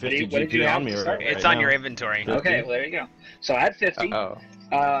 Well, I have 50 What did you GP have on me to right, start? right It's on now. your inventory. 50? Okay, well, there you go. So I had 50. Oh.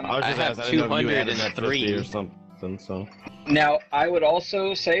 I was I just have asking, I didn't know if you added that 203. 50 or something, so... Now, I would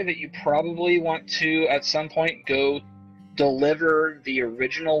also say that you probably want to, at some point, go deliver the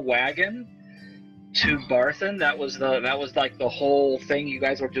original wagon to Barthen. That was like the whole thing you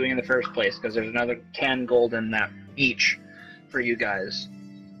guys were doing in the first place, because there's another 10 gold in that each for you guys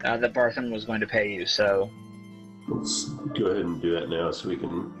that Barthen was going to pay you. So, Let's go ahead and do that now so we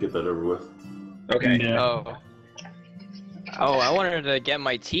can get that over with. okay. Yeah. Oh. Oh, I wanted to get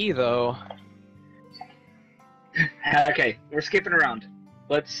my tea though. Okay, we're skipping around.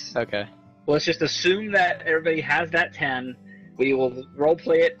 Let's Okay. just assume that everybody has that 10. We will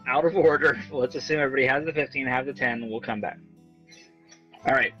roleplay it out of order. Let's assume everybody has the 15, have the 10, and we'll come back.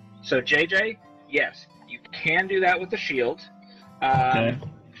 All right. So JJ, yes, you can do that with the shield. Okay.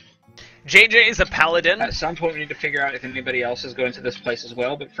 JJ is a paladin. At some point, we need to figure out if anybody else is going to this place as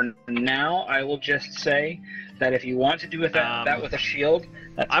well. But for now, I will just say that if you want to do that with a shield,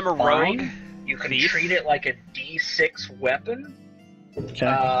 that's I'm a fine. rogue. You can thief. treat it like a D6 weapon.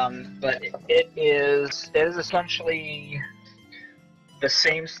 Okay. But it is Um, essentially the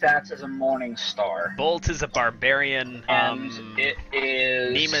same stats as a Morning Star. Bolt is a barbarian. And it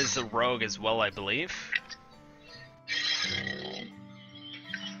is... Nima's a rogue as well, I believe.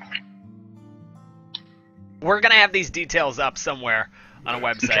 We're gonna have these details up somewhere on a I'm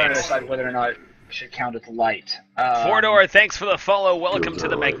trying to website. decide whether or not it should count as light. Four-door, thanks for the follow. Welcome to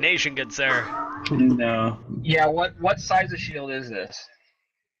the MegnaGaming, good sir. No. Yeah, what size of shield is this?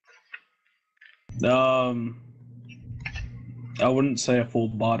 I wouldn't say a full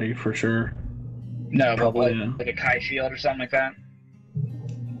body for sure. No, but Probably, what, yeah. like a Kai shield or something like that?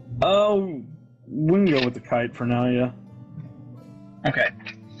 Oh, we can go with the kite for now, yeah. Okay.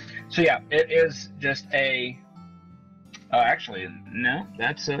 So yeah, it is just a. Actually, no.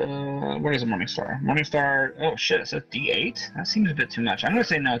 That's where is a Morningstar? Morningstar. Oh shit! It's a D8. That seems a bit too much. I'm gonna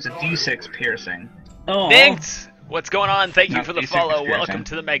say no. It's a D6 piercing. Oh, Thanks! What's going on? Thank you No, for the D6 is follow. piercing. Welcome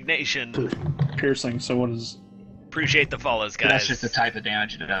to the MegnaGaming. piercing. So what is? Appreciate the follows, guys. That's just the type of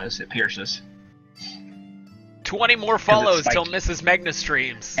damage it does. It pierces. 20 more follows till spiky. Mrs. Megna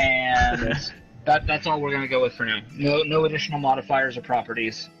streams. And that's all we're gonna go with for now. No additional modifiers or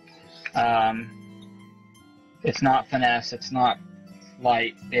properties. It's not finesse. It's not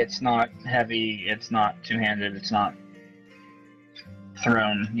light. It's not heavy. It's not two-handed. It's not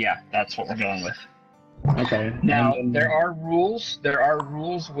thrown. Yeah, that's what we're going with. Okay. Now and then- there are rules. There are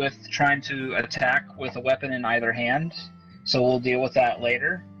rules with trying to attack with a weapon in either hand. So we'll deal with that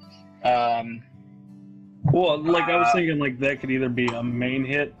later. Well, like I was thinking, like that could either be a main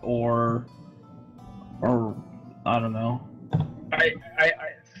hit or I don't know.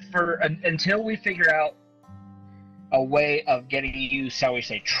 Until we figure out a way of getting you, shall we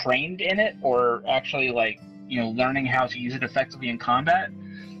say, trained in it, or actually learning how to use it effectively in combat,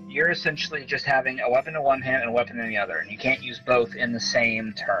 you're essentially just having a weapon in one hand and a weapon in the other, and you can't use both in the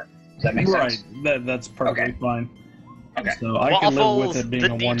same turn. Does that make sense? Right. That's perfectly Okay. fine. Okay. So I can live Waffles, with it being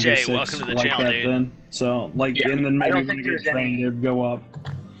the a DJ, 1d6 welcome to the like channel, that dude. then. So Yeah, and then I maybe don't when think you get there's trained, any- it'd go up.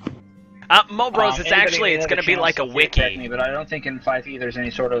 Mobros, it's Anybody in the going to other be like a channels, feel free to correct me, wiki. but I don't think in 5e there's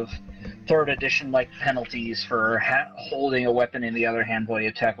any sort of third edition like penalties for holding a weapon in the other hand while you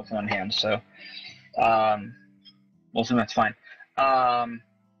attack with one hand. So, we'll assume that's fine.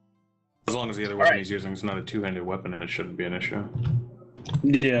 As long as the other All weapon right. he's using is not a two-handed weapon, it shouldn't be an issue.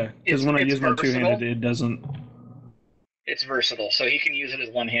 Yeah, because when I It's use my versatile. two-handed, it doesn't. It's versatile, so he can use it as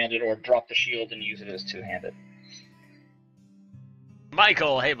one-handed or drop the shield and use it as two-handed.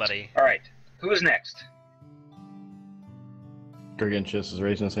 Michael, hey buddy. All right, who is next? Gargantius is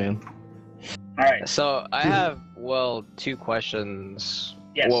raising his hand. All right. So I have two questions.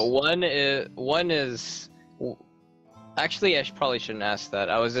 Yes. Well, one is actually I probably shouldn't ask that.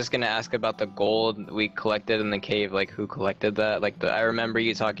 I was just gonna ask about the gold we collected in the cave. Like who collected that? Like I remember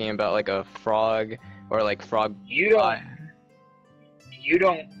you talking about like a frog or like frog. You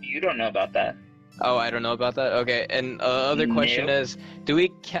don't know about that. Oh, I don't know about that. Okay, and other question No. is, do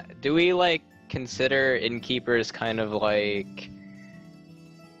we like consider innkeepers kind of like,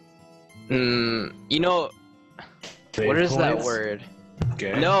 you know, what is that word?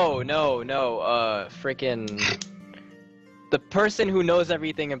 Okay. No, frickin' the person who knows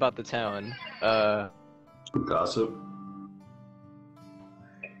everything about the town. Gossip.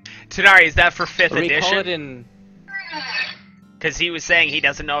 Tanari, is that for 5th We call it edition? in. Because he was saying he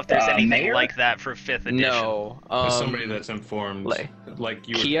doesn't know if there's anything mayor? like that for 5th edition. No. There's somebody that's informed, like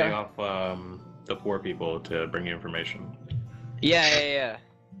you would Kia? pay off the poor people to bring you information. Yeah.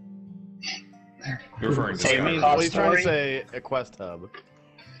 You're referring to Hey, I Sky. mean, Cost well, he's trying to story? say a quest hub.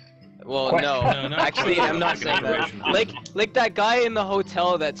 Well, Quest- no. No, not Actually, quest I'm not hub, saying like that. information. Like that guy in the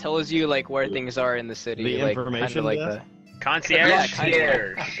hotel that tells you like where things are in the city. The like, information kinda like desk? that. Concierge? Yeah, kind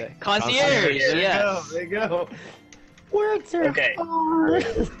of. Concierge. Concierge. Yes. There you go. Where's your Okay.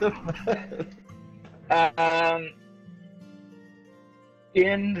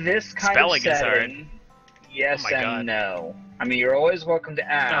 In this kind Spelling of is hard. setting, yes Oh my and God. no. I mean, you're always welcome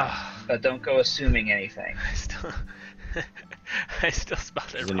to ask, Ugh. but don't go assuming anything. I still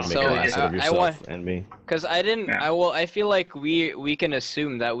spelled it Then you wrong. make So, an ass out of I yourself want- and me. Cause I didn't. Yeah. I feel like we can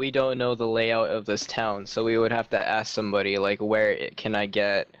assume that we don't know the layout of this town, so we would have to ask somebody like, can I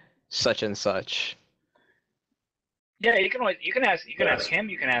get such and such? Yeah, you can ask him.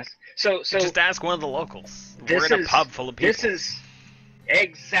 You can ask. So Just ask one of the locals. This We're in a is- pub full of people. this is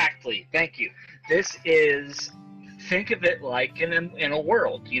exactly. Thank you. This is. Think of it like in a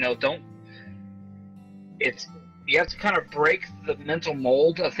world. You know, don't. It's you have to kind of break the mental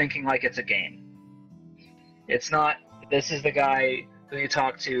mold of thinking like it's a game. It's not. This is the guy who you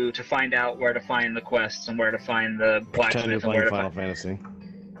talk to find out where to find the quests and where to find the Pretend you're blacksmith and where playing to Final find. Fantasy.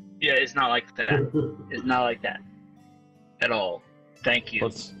 Yeah, it's not like that. It's not like that at all. Thank you.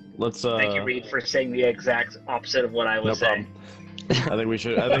 Let's Thank you, Reed, for saying the exact opposite of what I no was saying. problem. I think we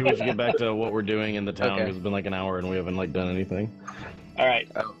should get back to what we're doing in the town Okay. because it's been like an hour and we haven't like done anything. All right.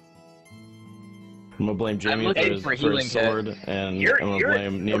 I'm gonna blame Jimmy looking for his, for for healing his kit. sword, and I'm gonna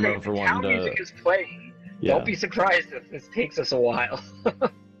blame Nemo okay, for the wanting town to. music is playing. Yeah. Don't be surprised if this takes us a while.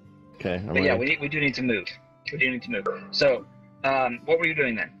 Okay, I'm But yeah, ready. we do need to move. We do need to move. So, what were you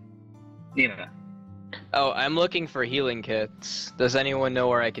doing then, Nima? Oh, I'm looking for healing kits. Does anyone know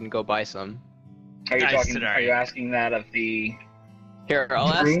where I can go buy some? Are you Nice talking? today. Are you asking that of the Here, I'll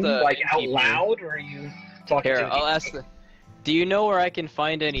ask room, the like out innkeeper. loud, or are you talking Here, to the I'll ask the. Do you know where I can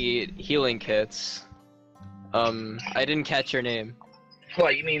find any healing kits? I didn't catch your name.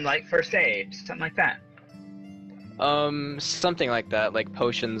 What, you mean like first aid, something like that? Something like that, like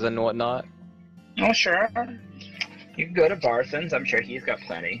potions and whatnot. Oh, sure. You can go to Barthen's, I'm sure he's got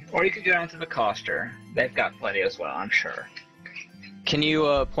plenty. Or you could go down to the Coster. They've got plenty as well, I'm sure. Can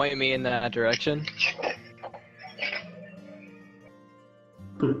you point me in that direction?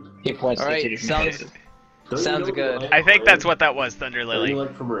 He points All to two right, different sounds places. Don't you sounds know good. the I think that's Lion? what that was, Thunder Are you Lily.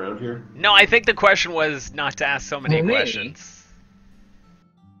 like from around here? No, I think the question was not to ask so many Well, me? questions.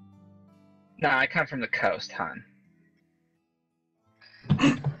 No, I come from the coast, hon.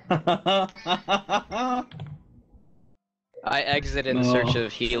 I exit in search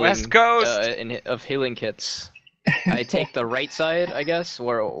of healing. West Coast! Of healing kits. I take the right side, I guess.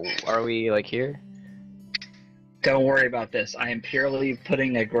 Where are we? Like here? Don't worry about this. I am purely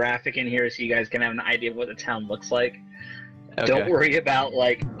putting a graphic in here so you guys can have an idea of what the town looks like. Okay. Don't worry about,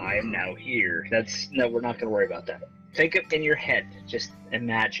 like, I am now here. No, we're not going to worry about that. Think it in your head. Just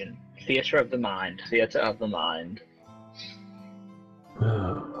imagine. Theater of the mind. Theater of the mind.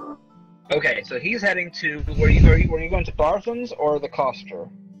 Okay, so he's heading to. Were you going to Barthen's or the Coster?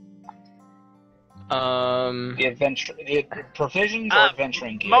 The provisions or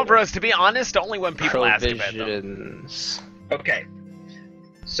adventuring gear? Mobros, to be honest, only when people ask about them. Provisions. Okay.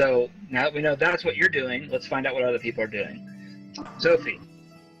 So now that we know that's what you're doing, let's find out what other people are doing. Sophie.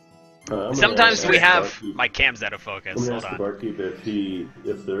 I'm gonna Sometimes ask we the have barkeep- my cam's out of I'm focus. gonna Hold ask the on. barkeep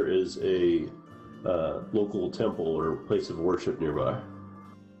if there is a local temple or place of worship nearby.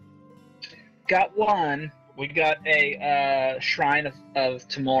 Got one. We got a shrine of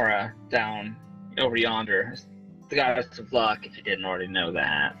Tamora down over yonder. The goddess of luck, if you didn't already know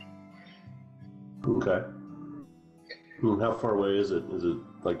that. Okay. How far away is it? Is it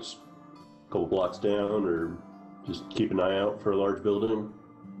like just a couple blocks down, or just keep an eye out for a large building?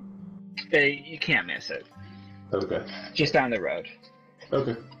 You can't miss it. Okay. Just down the road.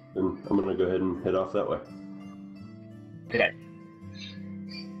 Okay. Then I'm gonna go ahead and head off that way. Okay.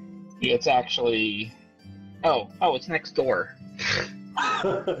 It's actually. Oh, it's next door.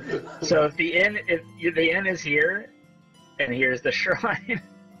 So if the inn is here, and here's the shrine.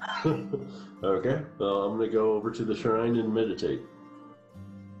 Okay. Well, I'm gonna go over to the shrine and meditate.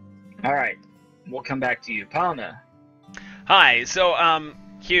 All right, we'll come back to you, Palna. Hi. So,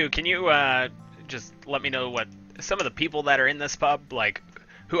 Hugh, can you just let me know what some of the people that are in this pub, like,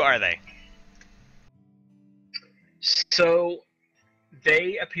 who are they? So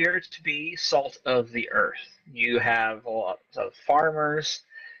they appear to be salt of the earth. You have a lot of farmers,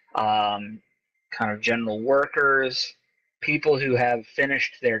 kind of general workers, people who have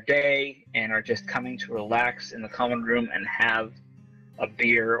finished their day and are just coming to relax in the common room and have a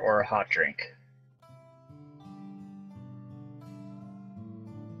beer or a hot drink.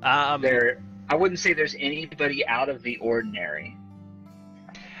 I wouldn't say there's anybody out of the ordinary.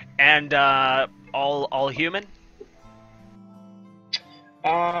 And all human?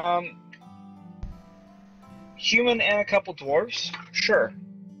 Human and a couple dwarves, sure.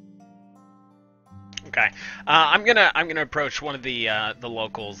 Okay. I'm gonna approach one of the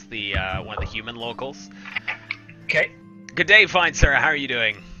locals, one of the human locals. Okay. Good day, fine sir. How are you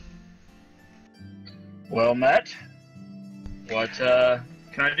doing? Well met. What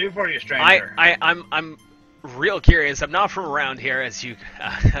can I do for you, stranger? I'm real curious. I'm not from around here, as you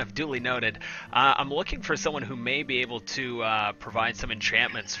have duly noted. I'm looking for someone who may be able to provide some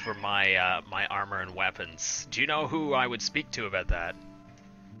enchantments for my my armor and weapons. Do you know who I would speak to about that?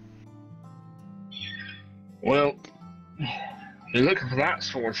 Well, you're looking for that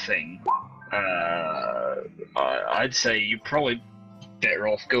sort of thing. I'd say you're probably better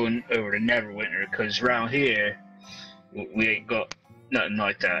off going over to Neverwinter, because around here we ain't got nothing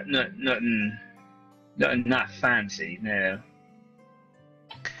like that. Nothing that fancy, no.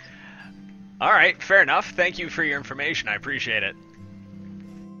 All right, fair enough. Thank you for your information. I appreciate it.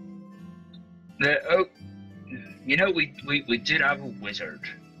 You know, we did have a wizard,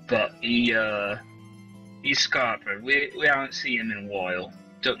 but he's scuppered. We haven't seen him in a while.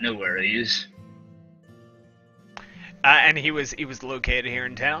 Don't know where he is. And he was located here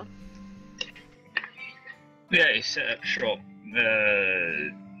in town? Yeah, he set up shop.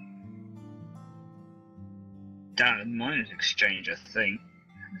 Down at the miners' exchange, I think.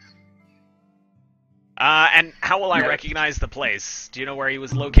 And how will I recognize the place? Do you know where he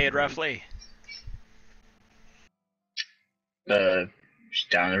was located roughly? Just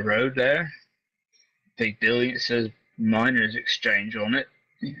down the road there. Big building that says miners' exchange on it.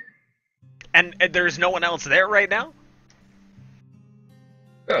 And there's no one else there right now?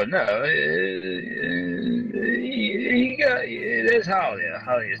 Oh no, there's Holly.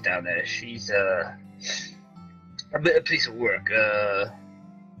 Holly is down there. She's a piece of work.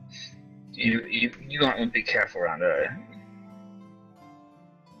 You might want to be careful around her.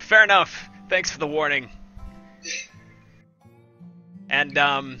 Fair enough. Thanks for the warning. And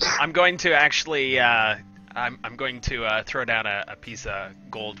I'm going to actually I'm going to throw down a piece of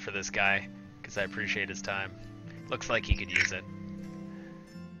gold for this guy because I appreciate his time. Looks like he could use it.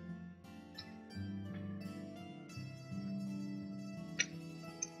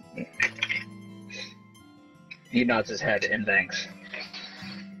 He nods his head and thanks.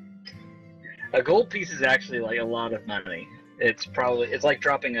 A gold piece is actually like a lot of money. It's like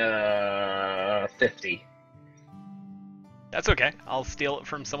dropping a 50. That's okay. I'll steal it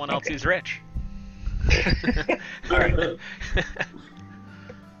from someone else who's rich. Alright.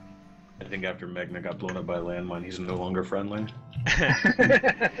 I think after Megna got blown up by a landmine, he's no longer friendly.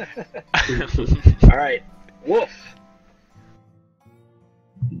 Alright. Wolf.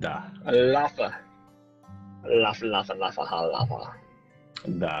 Da. Lafa. Lafa.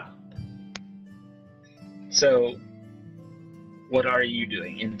 Da. So, what are you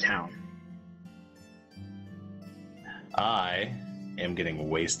doing in town? I am getting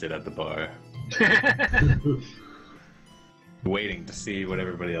wasted at the bar. Waiting to see what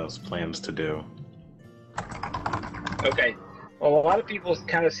everybody else plans to do. Okay. Well, a lot of people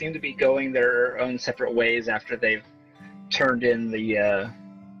kind of seem to be going their own separate ways after they've turned in the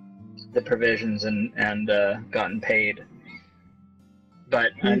provisions and gotten paid.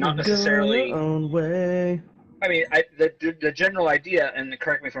 But not necessarily. Your own way. I mean, the general idea, and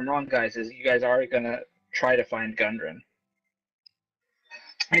correct me if I'm wrong, guys, is you guys are going to try to find Gundren.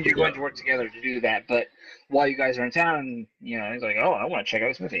 And you're going to work together to do that, but while you guys are in town, you know, he's like, oh, I want to check out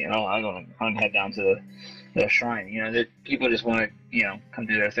the smithy, you know, I'm going to head down to the shrine. You know, that people just want to, you know, come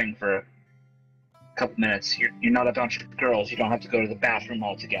do their thing for a couple minutes. You're not a bunch of girls. You don't have to go to the bathroom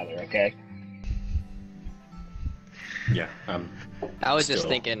all together, okay? Yeah, I was just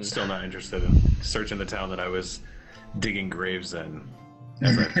thinking. Still not interested in searching the town that I was digging graves in,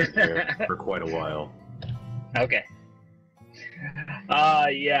 as I've been here for quite a while. Okay.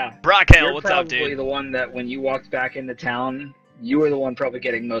 Yeah. Brockhale, what's up, You're probably dude? the one that when you walked back into town, you were the one probably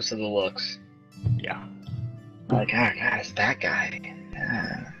getting most of the looks. Yeah. Like, ah, God, it's that guy.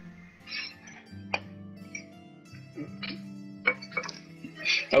 Ah.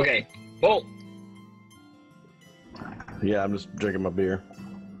 Okay. Bolt. Yeah, I'm just drinking my beer.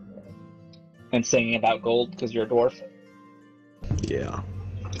 And singing about gold because you're a dwarf. Yeah.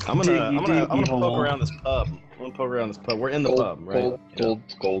 I'm gonna poke around this pub. We're in the pub, right? Gold.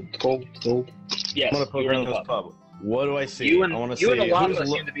 Yes, I'm gonna poke you're in around the this pub. pub. What do I see? You and I want to see Alonzo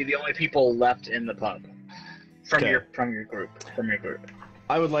who's seem to be the only people left in the pub from Okay. your group.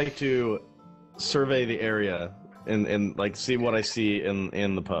 I would like to survey the area and like see what I see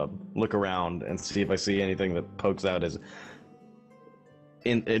in the pub. Look around and see if I see anything that pokes out as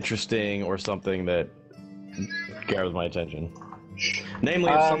interesting or something that gathers my attention.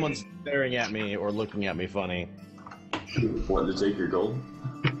 Namely, if someone's staring at me or looking at me funny, Want to take your gold?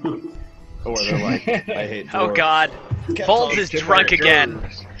 or they're like, "I hate dwarves." Oh God, Folds is drunk again.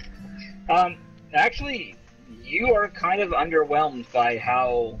 Actually, you are kind of underwhelmed by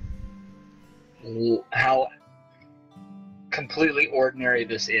how completely ordinary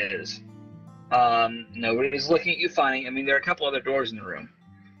this is. Nobody's looking at you funny. I mean, there are a couple other doors in the room.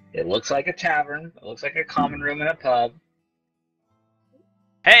 It looks like a tavern. It looks like a common room in a pub.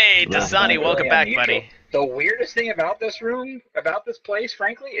 Hey, Yeah. Dasani, welcome Really back, unusual. buddy. The weirdest thing about this room, about this place,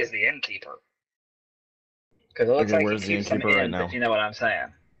 frankly, is the innkeeper. Because it looks Okay, like where's he the keeps them innkeeper right in, now? if you know what I'm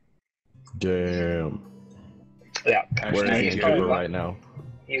saying. Damn. Yeah. Where is Now the he's innkeeper probably right now?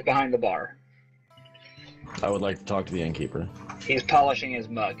 He's behind the bar. I would like to talk to the innkeeper. He's polishing his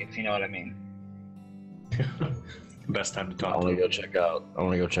mug, if you know what I mean. Best time to I talk want to to him. go check out. I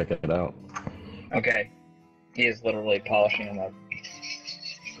want to go check it out. Okay. He is literally polishing a mug.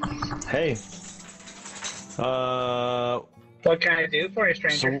 Hey. What can I do for you,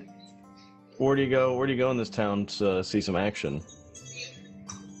 stranger? So, where do you go? Where do you go in this town to see some action?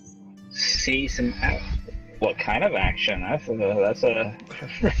 See some. What kind of action? That's a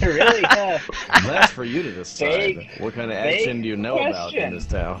really That's for you to decide. Vague- What kind of vague action do you know about in question. this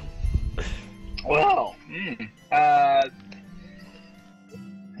town? Well, I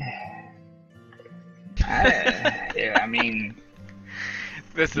mean,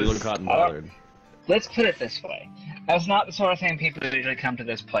 This You look is hot and bothered. let's put it this way. That's not the sort of thing people usually come to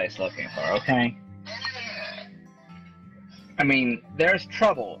this place looking for, okay? I mean, there's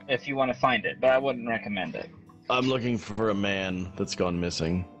trouble if you want to find it, but I wouldn't recommend it. I'm looking for a man that's gone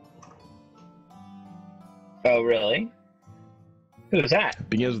missing. Oh, really? Who's that?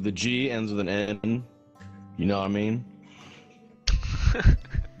 Begins with a G, ends with an N. You know what I mean?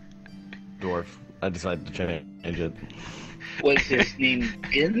 Dwarf. I decided to change it. Was his name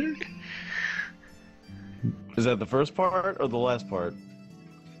Gin? Is that the first part or the last part?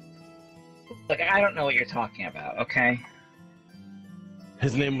 Look, I don't know what you're talking about, okay?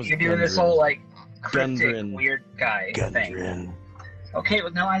 His name was You're doing this Gundren. whole, like, cryptic, Gundren. weird guy thing. Gundren. Okay,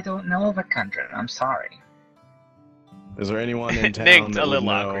 well, no, I don't know of a Gundren. I'm sorry. Is there anyone in town Nick's that a would little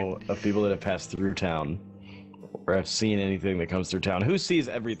know of people that have passed through town? Or have seen anything that comes through town? Who sees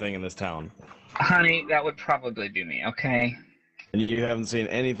everything in this town? Honey, that would probably be me, okay? And you haven't seen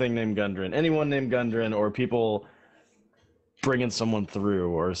anything named Gundren. Anyone named Gundren or people bringing someone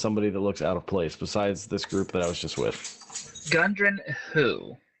through or somebody that looks out of place besides this group that I was just with. Gundren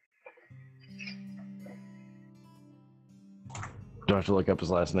who? Do I have to look up his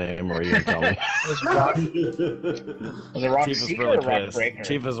last name or are you going to tell me? Was Rock, was it Rock Chief is Seeker really or Rock pissed. Breaker?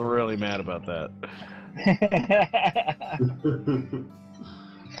 Chief is really mad about that.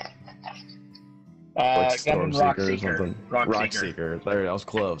 Like Storm Gundren Rock Seeker or Seeker. something. Rock Seeker. Seeker. There, I was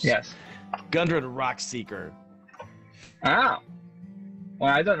close. Yes. Gundren Rock Seeker. Oh. Well,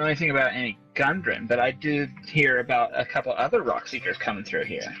 I don't know anything about any Gundren, but I do hear about a couple other Rock Seekers coming through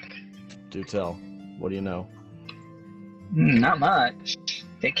here. Do tell. What do you know? Not much.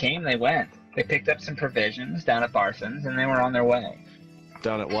 They came, they went. They picked up some provisions down at Barthen's, and they were on their way.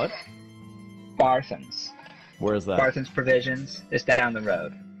 Down at what? Barthen's. Where is that? Barthen's Provisions is down the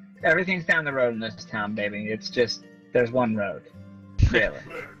road. Everything's down the road in this town, baby. It's just, there's one road. Really.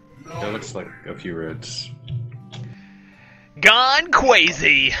 It looks like a few roads. Gone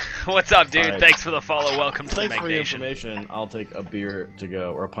Quasi. What's up, dude? Alright. Thanks for the follow. Welcome to Thanks the for the MegnaGaming. information. I'll take a beer to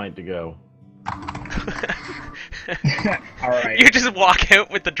go, or a pint to go. Alright. You just walk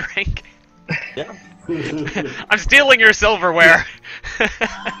out with the drink. Yeah. I'm stealing your silverware.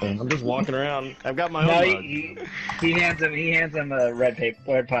 I'm just walking around. I've got my No, own mug. he hands him a red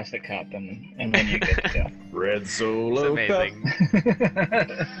plastic cup, and then you get to go. Red It's Solo amazing.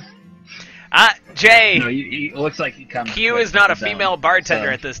 Cup. Jay, No, it looks like he comes. Q quick is not a with his own, female bartender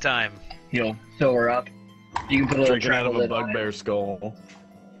so at this time. He'll fill her up. You can put a little Drinking out of travel a lid on it. bugbear skull.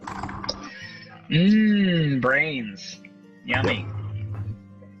 Brains. Yummy.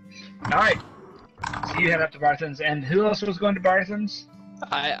 Alright. So you head up to Barthen's, and who else was going to Barthen's?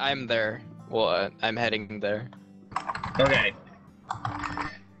 I'm there. Well, I'm heading there. Okay.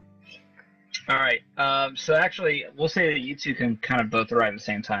 Alright, so actually, we'll say that you two can kind of both arrive at the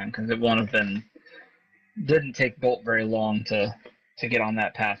same time, because it won't have been... Didn't take Bolt very long to get on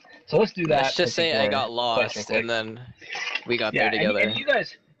that path. So let's do that. Let's just say I got lost, real quick. and then we got Yeah, there together. and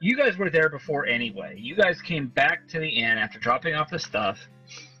you guys were there before anyway. You guys came back to the inn after dropping off the stuff.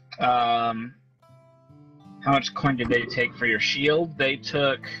 How much coin did they take for your shield? They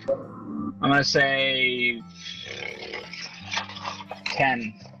took, I'm gonna say,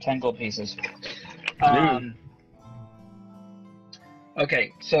 10 gold pieces.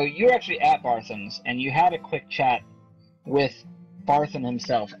 Okay, so you're actually at Barthen's, and you had a quick chat with Barthen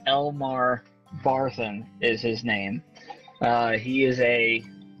himself. Elmar Barthen is his name. He is a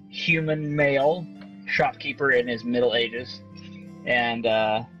human male shopkeeper in his middle ages, and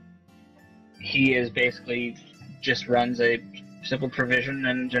he is basically just runs a simple provision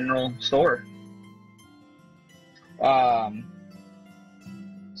and general store.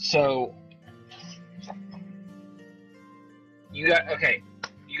 So you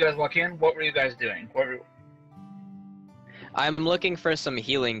guys walk in. What were you guys doing? I'm looking for some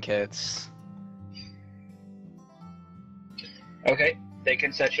healing kits. Okay, they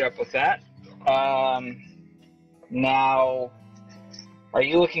can set you up with that. Now, are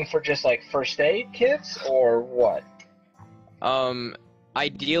you looking for just like first aid kits or what?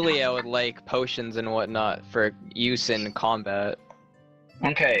 Ideally I would like potions and whatnot for use in combat.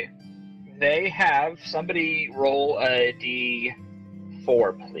 Okay, they have somebody roll a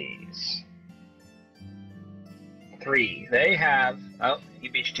D4, please. 3. They have. Oh,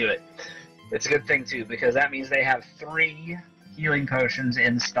 you beat you to it. It's a good thing too because that means they have 3 healing potions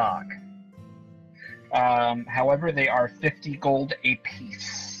in stock. However, they are 50 gold a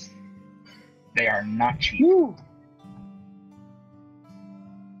piece. They are not cheap. Woo.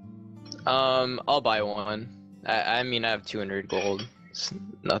 I'll buy one. I mean, I have 200 gold. It's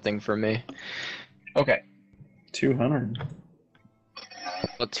nothing for me. Okay. 200.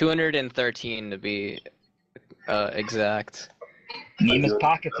 Well, 213 to be exact. Nima's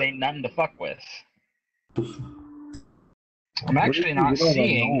pockets ain't nothing to fuck with. I'm actually not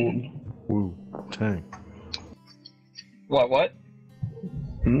seeing. Woo, dang. What?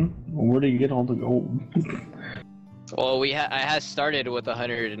 Where do you get all the gold? Well, I had started with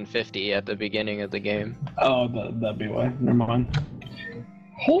 150 at the beginning of the game. Oh, that'd be why. Never mind.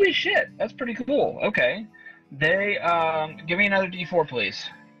 Holy shit, that's pretty cool. Okay. They give me another D4, please.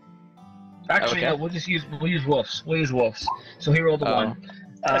 Actually, Okay. no, we'll use wolves. We'll use wolves. So he rolled a Oh. 1.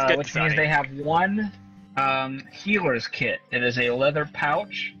 That's good Which means design. they have one healer's kit. It is a leather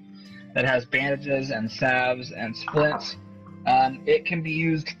pouch that has bandages and salves and splints. It can be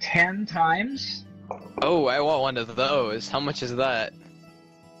used 10 times. Oh, I want one of those. How much is that?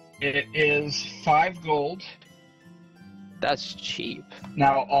 It is 5 gold. That's cheap.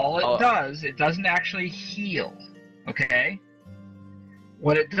 Now, all it Oh. does, it doesn't actually heal, okay?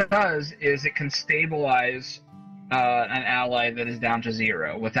 What it does is it can stabilize an ally that is down to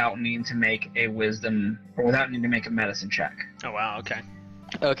 0 without needing to make a wisdom, or without needing to make a medicine check. Oh wow, okay.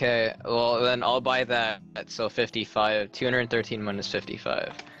 Okay, well then I'll buy that. So 55. 213 minus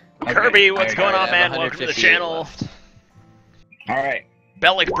 55. Okay. Kirby, what's I going Alright, on, I have man? Welcome to the 158 channel. left. Alright.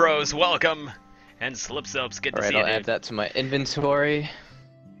 Bellic Bros, welcome. And Slip Soaps, good to Alright, see you, I'll add dude. that to my inventory.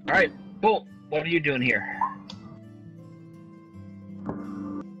 Alright, Bolt, what are you doing here?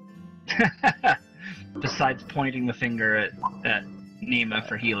 Besides pointing the finger at Nima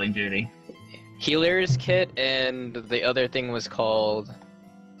for healing duty. Healer's kit, and the other thing was called...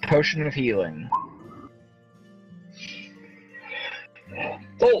 Potion of healing.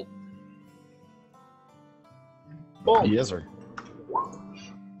 Bolt! Bolt! Yes, sir.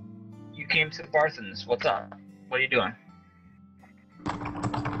 You came to Barthen's. What's up? What are you doing?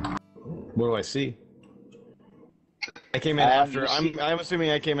 What do I see? I came in after. I'm assuming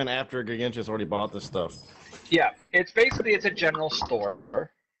I came in after Gargantua's already bought this stuff. Yeah, it's a general store.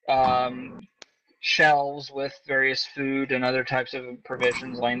 Shelves with various food and other types of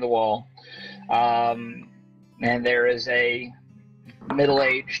provisions lining the wall. And there is a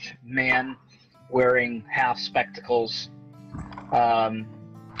middle-aged man wearing half spectacles,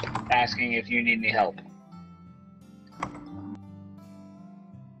 asking if you need any help.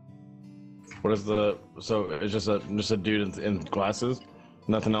 What is the? So it's just a dude in glasses.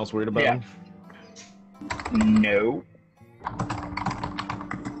 Nothing else weird about Yeah. him. No.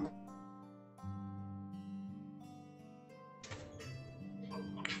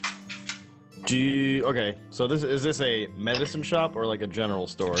 Okay, so is this a medicine shop or like a general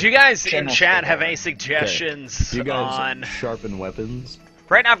store? Do you guys in General chat store. have any suggestions Do you guys on... sharpen weapons?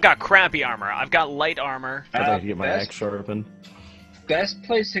 Right now I've got crappy armor. I've got light armor. I'd like to get my best- axe sharpened. Best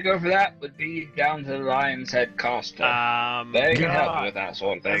place to go for that would be down to the Lion's Head Costa. They can help you with that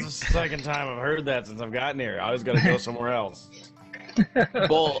sort of thing. That's the second time I've heard that since I've gotten here. I was gonna go somewhere else.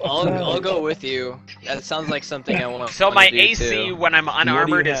 Well, I'll go with you. That sounds like something I want. So my do AC too. when I'm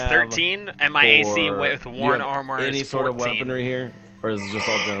unarmored is have 13, and my AC Or with do you worn have armor any is sort 14. of weaponry here, or is it just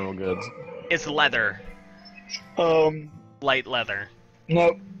all general goods? It's leather. Light leather.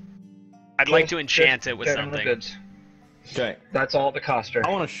 Nope. I'd like to enchant it with general something. goods. Okay, That's all the coster.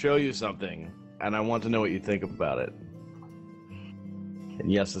 I want to show you something, and I want to know what you think about it.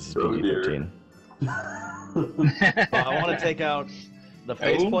 And yes, this is Oh, dear. PG-13. I want to take out the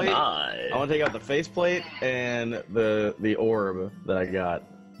faceplate. I want to take out the faceplate and the orb that I got,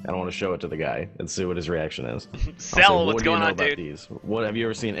 and I want to show it to the guy and see what his reaction is. I'll say, Sell, what what's do you going know on, about dude? These? What have you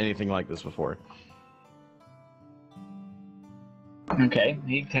ever seen anything like this before? Okay,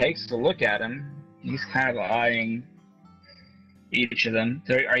 he takes a look at him. He's kind of eyeing each of them.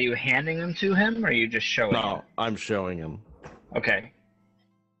 So are you handing them to him, or are you just showing him? No, I'm showing him. Okay.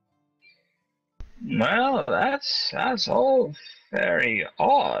 Well, that's all very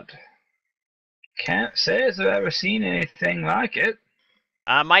odd. Can't say as I've ever seen anything like it.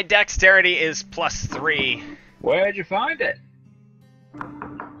 My dexterity is +3. Where'd you find it?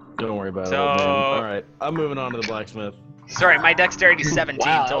 Don't worry about it, So- old man. All right, I'm moving on to the blacksmith. Sorry, my dexterity is 17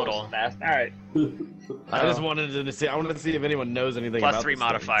 Wow, that total. was fast. All right. I just wanted to see. I wanted to see if anyone knows anything Plus about 3 this thing,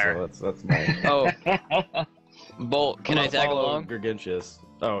 modifier. so that's my. Oh, Bolt, can I tag along? Gargantuous.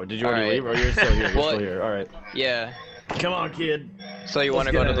 Oh, did you already Alright. leave? Or you're still here? You're Well- still here. All right. Yeah. Come on, kid. So you want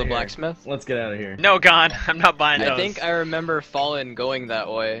to Let's go get to outta the here. blacksmith? Let's get out of here. No, gone. I'm not buying those. I think I remember Fallen going that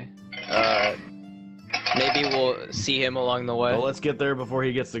way. Maybe we'll see him along the way. Well, let's get there before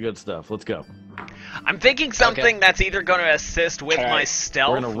he gets the good stuff. Let's go. I'm thinking something that's either going to assist with my We're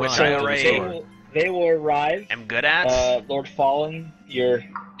stealth, gonna which run I to the already store. They will arrive. am good at. Lord Fallen,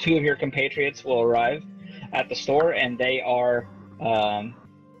 two of your compatriots will arrive at the store, and they are or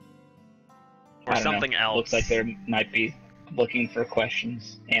I don't something know, else. looks like they might be looking for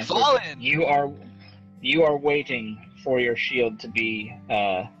questions answered. Fallen! You are waiting for your shield to be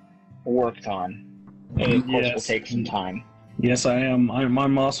worked on. It of course will Yes. take some time. Yes, I am.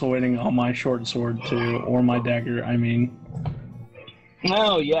 I'm also waiting on my short sword too, or my dagger. I mean,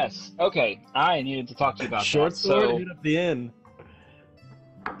 Oh yes. Okay, I needed to talk to you about Short that. sword, hit up the inn.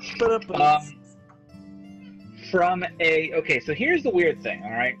 Okay, so here's the weird thing.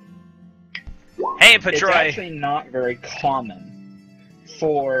 All right. Hey, It's Patroy. actually not very common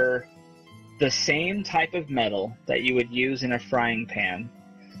for the same type of metal that you would use in a frying pan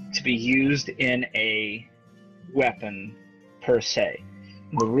to be used in a weapon per se.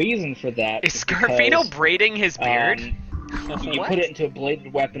 The reason for that Is Scarfino because, braiding his beard? when you What? put it into a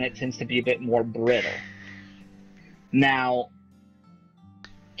bladed weapon, it tends to be a bit more brittle. Now,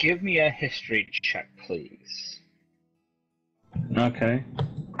 give me a history check, please. okay.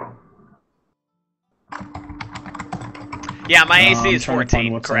 Yeah, my AC I'm is trying to find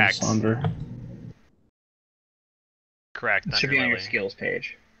 14. what's Correct. under. Correct. It should be on your Lily. skills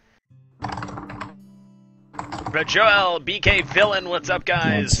page. But Joel, BK Villain, what's up,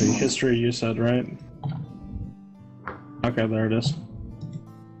 Let's see. guys? History, you said, right? Okay, there it is.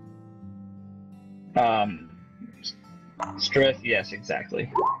 Strith, yes,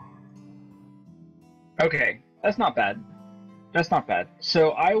 exactly. Okay, that's not bad. That's not bad.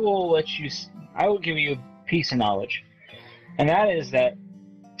 So I will give you a piece of knowledge, and that is that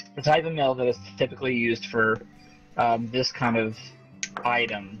the type of metal that is typically used for this kind of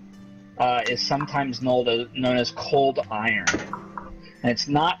item is sometimes known as cold iron. And it's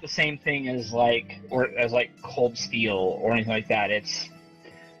not the same thing as cold steel or anything like that.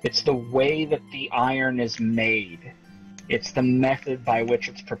 It's the way that the iron is made. It's the method by which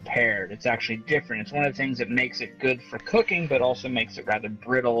it's prepared. It's actually different. It's one of the things that makes it good for cooking, but also makes it rather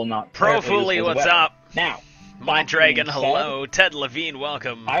brittle and not Pro terribly Fooly, useful as a what's weapon. up? Now, Mind that Dragon, being said, hello. Ted Levine,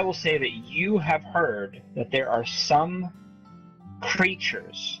 welcome. I will say that you have heard that there are some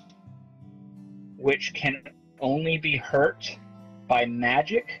creatures which can only be hurt by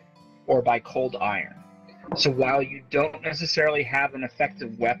magic or by cold iron. So while you don't necessarily have an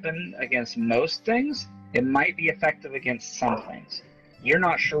effective weapon against most things, it might be effective against some things. You're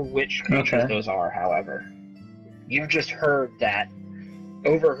not sure which creatures those are, however. You've just overheard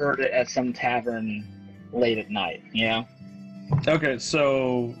it at some tavern late at night, you know? Okay,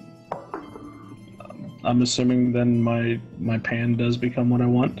 so I'm assuming then my pan does become what I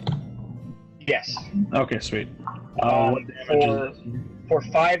want. Yes. Okay, sweet. What damage is For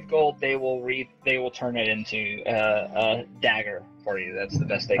 5 gold, they will turn it into a dagger for you. That's the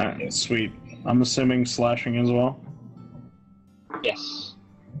best they can do. Sweet. I'm assuming slashing as well. Yes.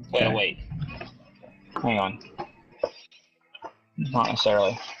 Okay. Wait. Hang on. Not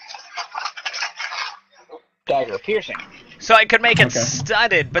necessarily. Dagger piercing. So I could make it Okay.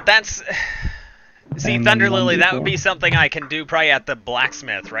 studded, but that's... See, And Thunder then Lily, that 1d4. would be something I can do probably at the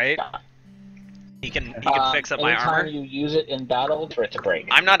blacksmith, right? He can fix up my anytime armor. you use it in battle for it to break.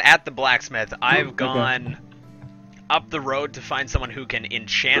 I'm not at the blacksmith. I've Okay. gone up the road to find someone who can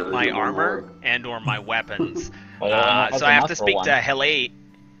enchant my armor and or my weapons. Well, So I have to for speak one. to Hele?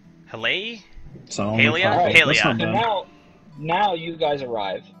 So Halia? okay, Halia. that's not So bad. now you guys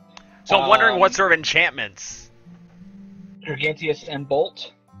arrive. So I'm wondering what Um, sort of enchantments. Gargantius and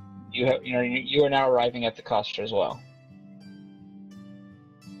Bolt, you are now arriving at the Costa as well.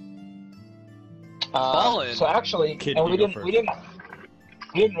 Fallen. So actually, Kid, and you we go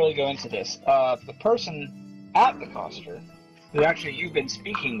didn't really go into this. The person at the Costa, who actually you've been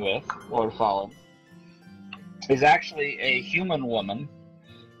speaking with, Lord Fallen, is actually a human woman.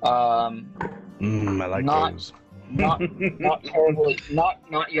 I like Not- those. Not terribly,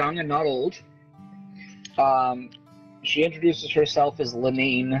 not young and not old. She introduces herself as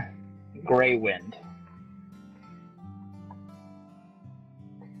Lenine Greywind.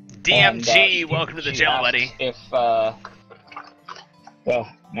 DMG, And, welcome to the she jail, asks buddy. If well,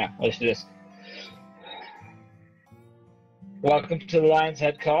 no, let's do this. Welcome to the Lion's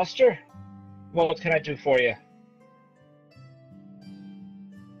Head Coster. What can I do for you?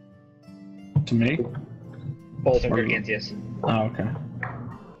 To me? Bolt and Gargantius. Oh, okay.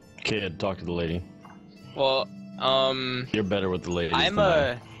 Kid, talk to the lady. Well, You're better with the ladies.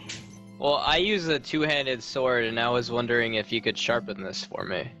 Well, I use a two-handed sword, and I was wondering if you could sharpen this for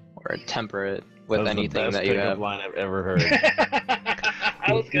me, or temper it with That's anything the best that you pickup have. line I've ever heard.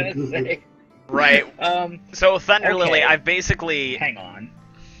 I was gonna say. Right. So Thunder Lily, Okay. I've basically Hang on.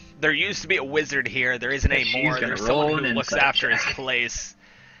 there used to be a wizard here. There isn't She's anymore. gonna There's roll someone who an looks insight after his check. place.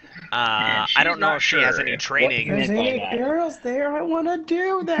 And I don't she's know not if she has sure any if training. what you meant by that. girls there. I want to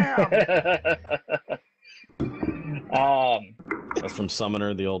do them. That's from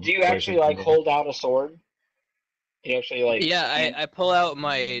Summoner, the old. Do you actually like hold out a sword? Do you actually like? Yeah, I pull out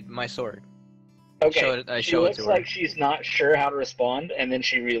my sword. Okay. I She show it looks to her. like she's not sure how to respond, and then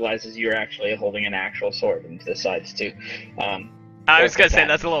she realizes you're actually holding an actual sword, and decides to. I was Work gonna with say that.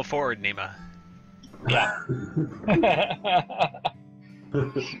 that's a little forward, Nima. Yeah.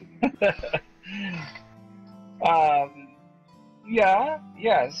 Yeah.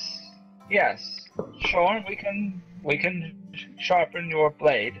 Yes. Sure. We can sharpen your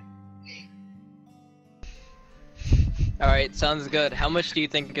blade. All right, sounds good. How much do you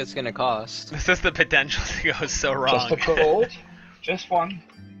think it's gonna cost? This is the potential to go so wrong. Just a gold. Just one.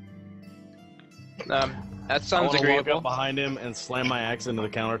 That I sounds want to walk agreeable. up behind him and slam my axe into the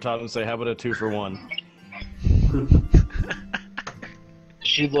countertop and say, "How about a 2 for 1?"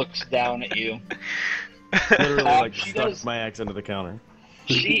 She looks down at you. Literally, like She stuck does- my axe into the counter.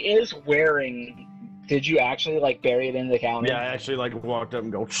 She is wearing. Did you actually like bury it into the counter? Yeah, I actually like walked up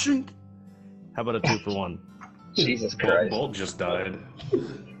and go, "Shink." How about a 2 for 1? Jesus Christ. Bolt just died.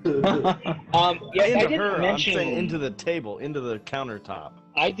 Yes, I Into didn't her, mention. I'm saying into the table, into the countertop.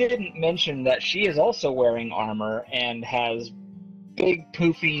 I didn't mention that she is also wearing armor and has big,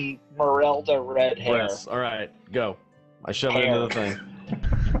 poofy Merelda red hair. Yes. All right, go. I shove it into the thing.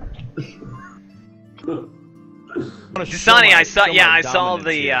 Sonny, I saw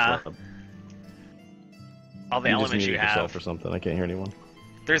the all the You just elements you muted yourself have. or something. I can't hear anyone.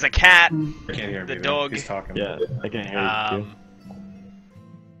 There's a cat. I can't hear him The either. dog. He's talking. Yeah, I can't hear you.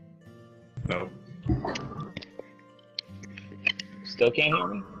 No. Still can't hear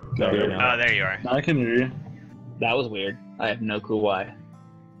me? No, Yeah. no. Oh, there you are. I can hear you. That was weird. I have no clue why.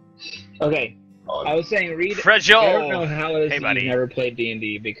 Okay, I was saying, Reed, Fragile. I don't know how it is Hey, that buddy. you've never played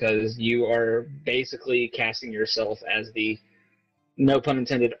D&D because you are basically casting yourself as the, no pun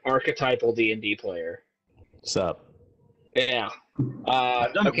intended, archetypal D&D player. Sup? Yeah.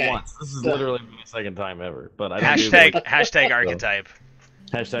 I've done Okay. it once. This is literally my second time ever. But I don't do Hashtag archetype.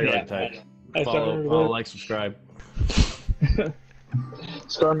 hashtag Yeah, archetype. I Follow, like, subscribe.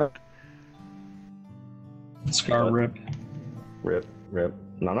 Storm. Scar rip. Rip.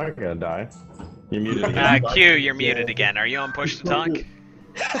 No, I'm not gonna die. You're muted again. Q, you're muted again. Are you on push to talk?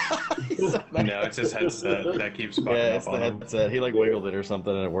 No, it's his headset that keeps popping Yeah, up it's the on him. headset. He like wiggled it or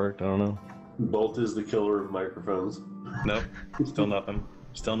something and it worked. I don't know. Bolt is the killer of microphones. Nope. Still nothing.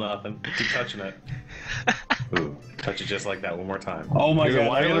 Still nothing. Keep touching it. Ooh. Touch it just like that one more time. Oh my Is it god,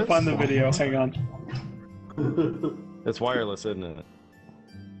 I gotta wireless? find the video. Hang on. It's wireless, isn't it?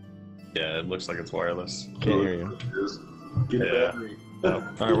 Yeah, it looks like it's wireless. Can't hear you. Get a Yeah. battery. All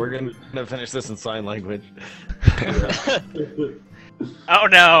right, we're gonna finish this in sign language. Oh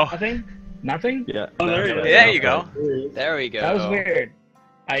no. Nothing? Nothing? Yeah. Oh, there you go. There you go. There we go. That was weird.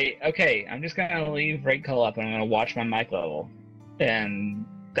 Okay, I'm just gonna leave Red Call up and I'm gonna watch my mic level. And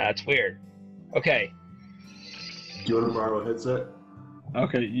that's weird. Okay. Do you want to borrow a headset?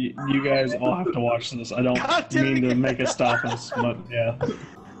 Okay, you guys all have to watch this. I don't God damn mean it. to make it stop us, but yeah.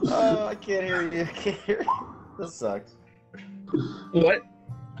 Oh, I can't hear you. I can't hear you. This sucks. What?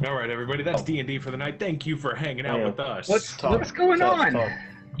 All right, everybody, that's D&D for the night. Thank you for hanging out Yeah. with us. What's Talk. going Talk, on? talk.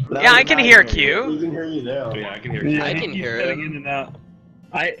 Yeah, I can hear We Q. can hear you now. Yeah, I can hear you. Yeah, I he can keeps hear cutting him. in and out.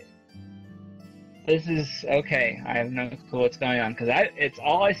 This is okay. I have no clue what's going on because it's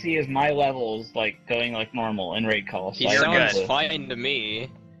all I see is my levels like going like normal in raid call. So He I You're don't know sounds good. if- fine to me.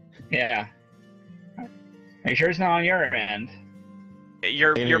 Yeah. Are you sure it's not on your end?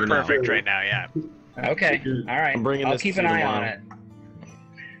 You're Can hear you now. perfect right now. Yeah. Okay. All right. I'm bringing I'll this keep to an the eye on wall. it.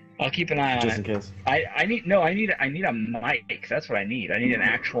 I'll keep an eye on Just in it. case. I need a mic. That's what I need. I need an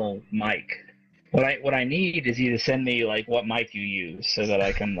actual mic. What I need is you to send me like what mic you use so that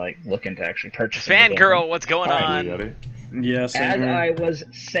I can like look into actually purchasing. the Fangirl, what's going Alright. on? Yes, thing. As I was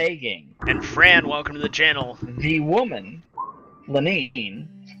saying, And Fran, welcome to the channel. the woman, Lenine,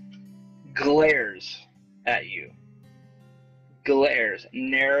 glares at you. Glares,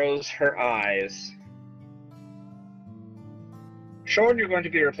 narrows her eyes. Shorn, you're going to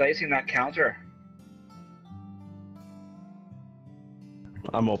be replacing that counter.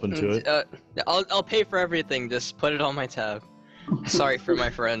 I'm open to it. I'll pay for everything. Just put it on my tab. Sorry for my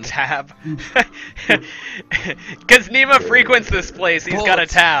friend. Tab. Because Nima frequents this place, he's got a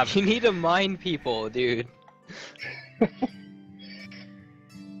tab. You need to mind people, dude.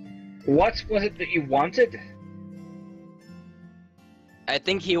 What was it that you wanted? I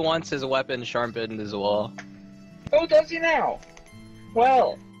think he wants his weapon sharpened as well. Oh, does he now?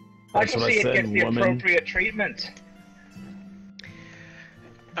 Well, I That's shall what I see it said, gets the woman. appropriate treatment.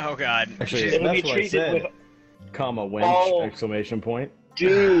 Oh god. Actually, It'll that's be what I treated said. with Comma, wench, all- exclamation point.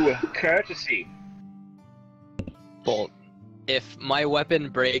 due courtesy. Bolt. If my weapon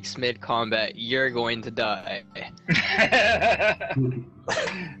breaks mid-combat, you're going to die.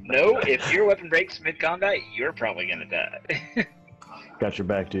 No, if your weapon breaks mid-combat, you're probably gonna die. Got your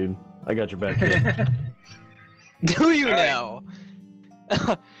back, dude. I got your back, kid. Do you All right.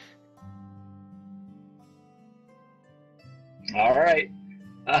 now? All right.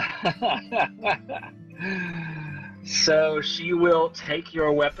 So she will take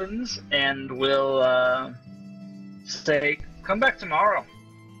your weapons and will say, "Come back tomorrow.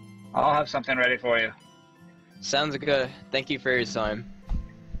 I'll have something ready for you." Sounds good. Thank you for your time.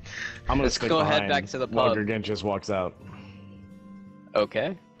 I'm gonna Let's stick go head behind back to the while pub. Gargantius walks out.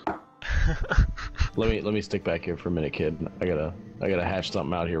 Okay. Let me stick back here for a minute, kid. I gotta hash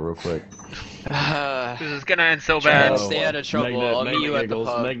something out here real quick. This is gonna end so Chad, bad. stay out of trouble. I'll meet you at the giggles,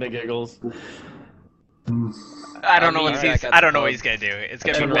 pub. Megna giggles. I don't I'll know meet what you back he's. at I the don't know pub. what he's gonna do. It's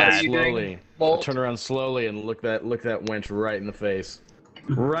gonna Turn be what are around bad. you doing, slowly. Bolt? Turn around slowly and look that wench right in the face,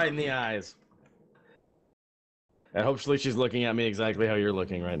 right in the eyes. And hopefully she's looking at me exactly how you're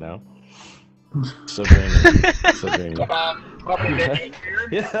looking right now. So dreamy. So dreamy. Probably a bit angrier.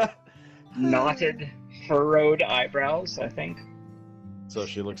 Yeah. Knotted, furrowed eyebrows, I think. So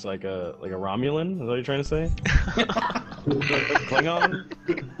she looks like a Romulan? Is that what you're trying to say? Klingon?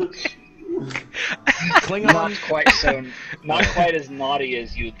 Klingon? Not quite as naughty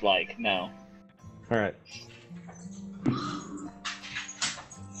as you'd like, no. Alright.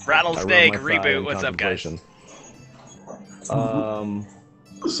 Rattlesnake I rubbed my thigh reboot. in What's up, guys? contemplation.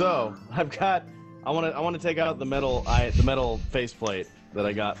 So I've got. I want to take out the metal faceplate that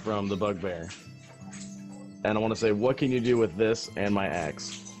I got from the bugbear, and I want to say, what can you do with this and my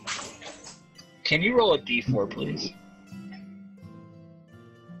axe? Can you roll a d4, please?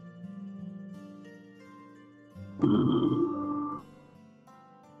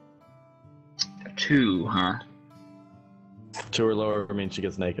 Two, huh? 2 or lower means she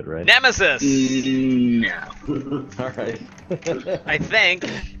gets naked, right? Nemesis. No. All right. I think.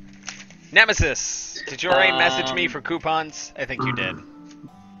 Nemesis. Did you already message me for coupons? I think you did.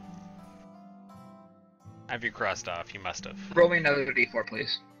 Have you crossed off? You must have. Roll me another d4,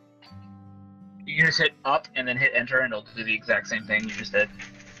 please. You can just hit up and then hit enter, and it'll do the exact same thing you just did.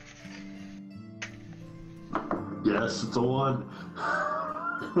 Yes, it's a 1.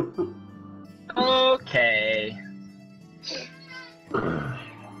 Okay.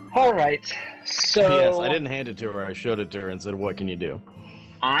 Alright, so... P.S. I didn't hand it to her. I showed it to her and said, "What can you do?"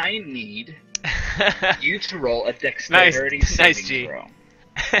 I need you to roll a dexterity Nice, saving G. throw.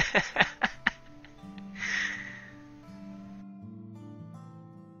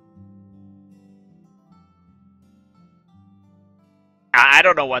 I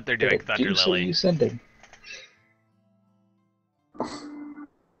don't know what they're doing, Thunder Juice are Lily. you sending?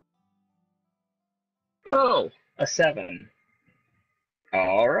 Oh, a 7.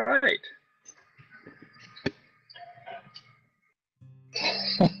 All right.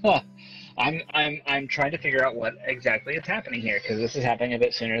 I'm trying to figure out what exactly is happening here because this is happening a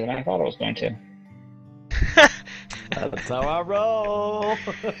bit sooner than I thought it was going to. That's how I roll.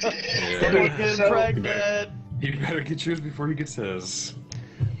 Someone's getting So- pregnant. He better get yours before he gets his.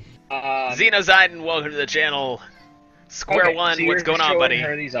 Xenozyden, welcome to the channel. Square okay, one, so what's you're going on, showing buddy?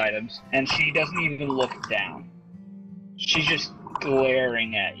 her these items, and she doesn't even look down. She's just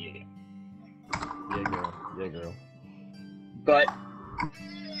glaring at you. Yeah, girl. Yeah, girl. But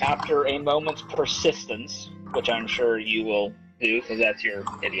after a moment's persistence, which I'm sure you will do because that's your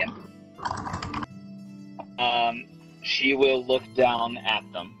idiom, she will look down at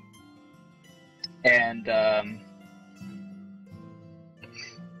them. And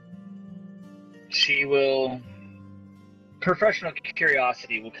she will... Professional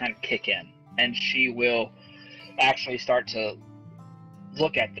curiosity will kind of kick in, and she will actually start to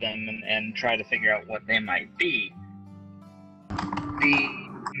look at them and try to figure out what they might be. The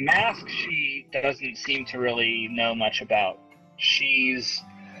mask she doesn't seem to really know much about. She's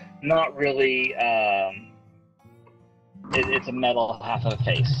not really, it's a metal half of a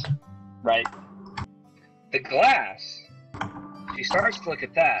face, right? The glass, she starts to look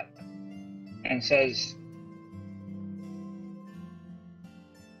at that and says,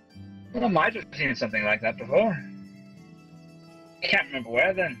 well, I might have seen something like that before. Can't remember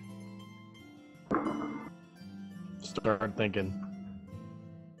where then. Start thinking.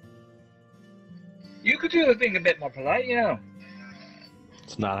 You could do the thing a bit more polite, you know.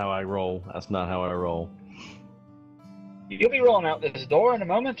 It's not how I roll. That's not how I roll. You'll be rolling out this door in a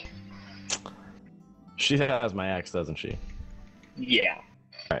moment. She has my axe, doesn't she? Yeah.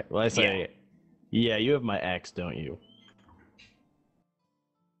 All right. Well, I say, yeah, you have my axe, don't you?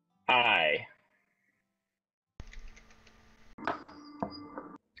 Aye.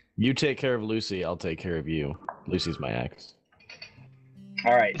 You take care of Lucy. I'll take care of you. Lucy's my axe.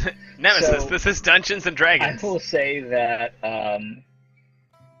 All right. Nemesis, So, this is Dungeons and Dragons. I will say that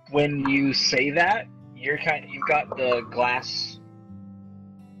when you say that, you've got the glass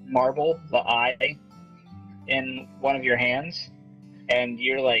marble, the eye, in one of your hands, and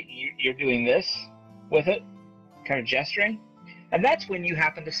you're doing this with it, kind of gesturing, and that's when you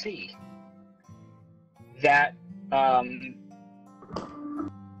happen to see that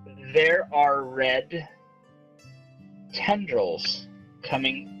there are red tendrils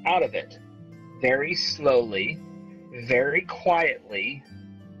coming out of it, very slowly, very quietly,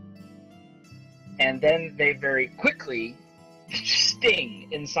 and then they very quickly sting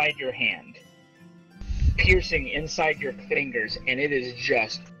inside your hand, piercing inside your fingers, and it is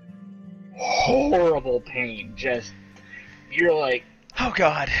just horrible pain. You're like, Oh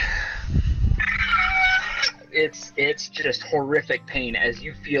god. it's just horrific pain as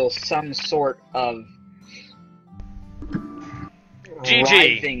you feel some sort of GG.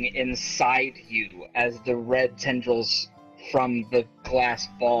 writhing inside you as the red tendrils from the glass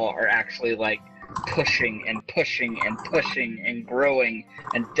ball are actually like pushing and pushing and pushing and growing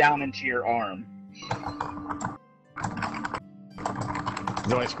and down into your arm.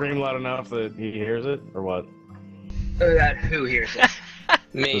 Do I scream loud enough that he hears it, or what? Who hears it?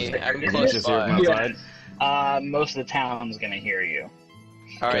 Me, I'm You close just hear it by. from outside? Most of the town's gonna hear you.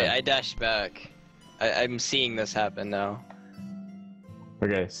 Alright, I dash back. I'm seeing this happen now.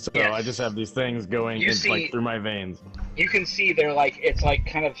 Okay, so Yes. I just have these things going You see- like through my veins. You can see it's like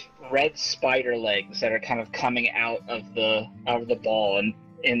kind of red spider legs that are kind of coming out of the ball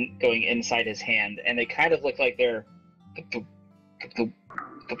and going inside his hand, and they kind of look like they're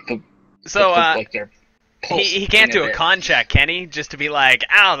So, like they're he can't do pulsing a bit. con check, can he? Just to be like,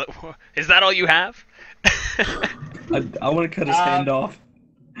 ow, is that all you have? I want to cut his hand off.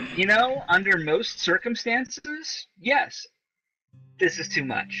 You know, under most circumstances, yes, this is too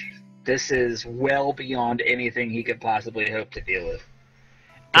much. This is well beyond anything he could possibly hope to deal with.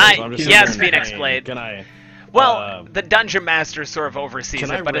 So I'm just Yes, sitting there Phoenix saying, Blade. Can I? Well, the Dungeon Master sort of oversees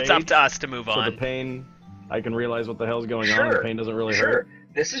Can I it, but it's up rage to us to move So the on. pain, I can realize what the hell's going on. The pain doesn't really sure. hurt.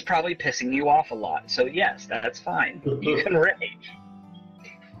 This is probably pissing you off a lot, so yes, that's fine. You can rage.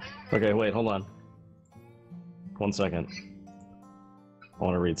 Okay, wait, hold on. 1 second. I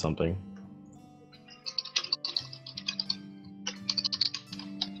want to read something.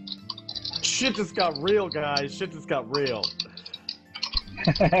 Shit just got real, guys. Shit just got real.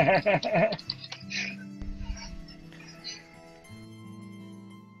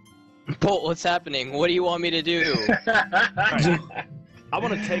 Bolt, what's happening? What do you want me to do? I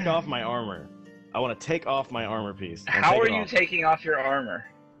want to take off my armor. I want to take off my armor piece. How are you taking off your armor?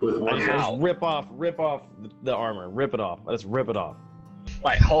 With I one just hand. rip off the armor. Rip it off. Let's rip it off.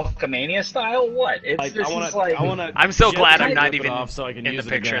 Like Hulkamania style? What? Like, This I want is to. like I want to. I'm so glad I'm not rip it even off so I can in use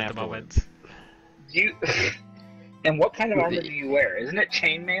the it picture again at the afterwards. moment. you. And what kind of armor do you wear? Isn't it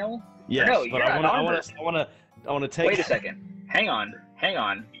chainmail? Yes, No, but you're I unarmored. want to take. Wait a second. Hang on.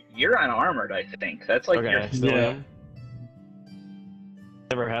 You're unarmored, I think. That's like Okay, your. I still Yeah. am.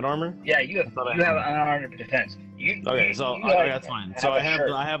 Never had armor. Yeah, you have thought I you have had. unarmored defense. Okay, so you okay, that's fine. So have a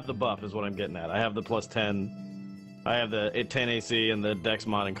shirt. I have the buff is what I'm getting at. I have the plus 10. I have the 10 AC and the Dex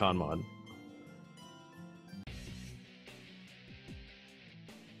mod and Con mod.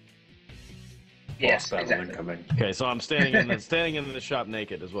 Yes, Boss battle exactly. incoming. Okay, so I'm standing in the shop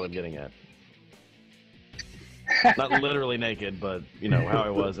naked is what I'm getting at. Not literally naked, but you know how I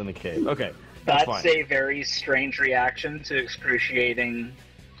was in the cave. Okay, that's That's fine. a very strange reaction to excruciating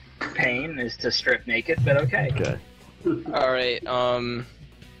pain is to strip naked, but okay. Okay. Alright,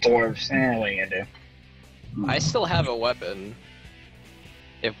 Dwarves, what are you gonna do? I still have a weapon.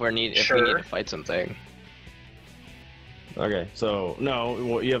 If we need Sure. to fight something. Okay, so no,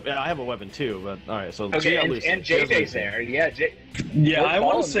 well, I have a weapon too, but all right. So Okay, she got and Lucy. JJ's She has Lucy. there. Yeah, Yeah, We're I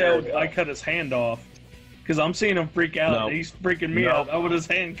want following to say there, I though. cut his hand off. Because I'm seeing him freak out. No. He's freaking me No. out. I want his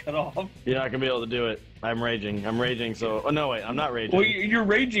hand cut off. You're not gonna be able to do it. I'm raging. So, oh no, wait, I'm not raging. Well, you're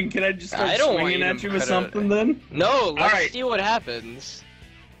raging. Can I just start I don't want swinging you at to you with cut something then? No, let's Alright. see what happens.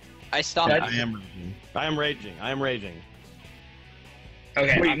 I stopped. I am raging. I am raging.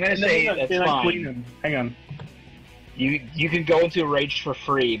 Okay, Wait, I'm gonna no, say no, that's can I clean fine. him? Hang on. You can go into rage for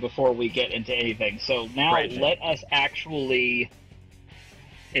free before we get into anything. So now let us actually.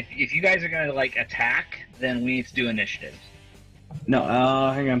 If you guys are gonna like attack, then we need to do initiative. No,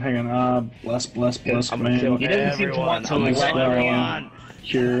 hang on. Bless, command. He doesn't seem to want to let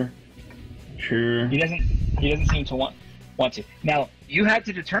Sure. He doesn't seem to want to. Now, you had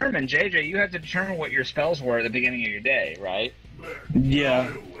to determine, JJ, you had to determine what your spells were at the beginning of your day, right?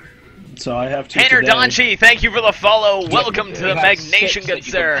 Yeah. So I have to. Tanner Donchi, thank you for the follow. Welcome to the MegnaGaming, good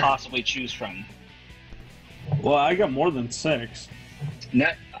sir. You could possibly choose from. Well, I got more than 6. No,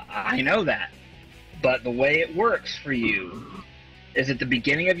 I know that. But the way it works for you is at the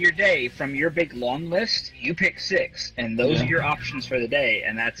beginning of your day, from your big long list, you pick 6, and those are your options for the day,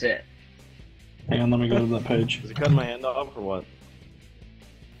 and that's it. Hang on, let me go to that page. Is he cutting my hand off or what?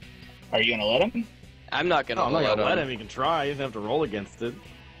 Are you gonna let him? I'm not gonna I'm not gonna let him. He can try. He doesn't have to roll against it.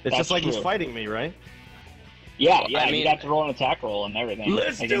 It's just like he's fighting me, right? Yeah, you'd have to roll an attack roll and everything.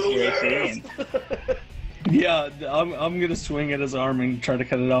 Let's against do your this! AC. Yeah, I'm gonna swing at his arm and try to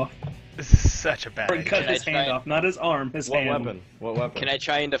cut it off. This is such a bad Or idea. cut his hand off, not his arm, his hand. What weapon? Can I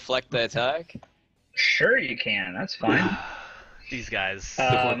try and deflect the attack? Sure you can, that's fine. These guys.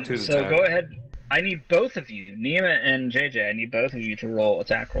 So go ahead. I need both of you, Nima and JJ, I need both of you to roll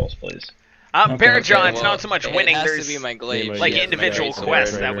attack rolls, please. Parajon, it's well, not so much winning, It has there's to be my glaive. like Yeah, individual my glaive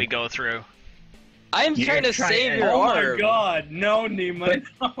quests sword. that we go through. I'm trying to save your Oh arm. my god, no, Nima,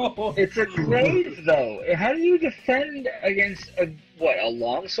 no. It's a glaive, though. How do you defend against a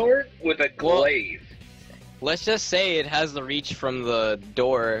longsword with a glaive? Let's just say it has the reach from the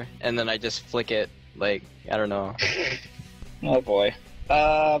door, and then I just flick it. Like, I don't know. Oh boy.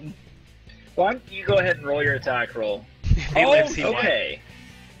 Well, you go ahead and roll your attack roll. He lives, he okay.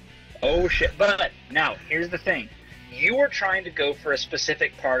 Oh shit! But now here's the thing: you were trying to go for a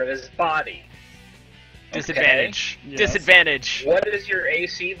specific part of his body. Disadvantage. Okay. Disadvantage. What is your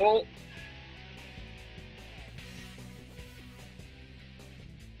AC, Volt?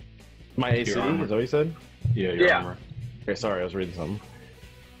 My AC, is that what you said? Yeah, your Yeah. armor. Okay, sorry, I was reading something.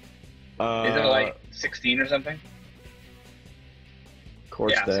 Is it like 16 or something? Core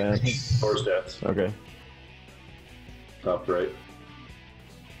Yeah, stats? 16. Core stats. Okay. Top right.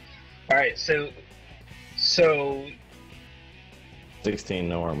 All right, so 16,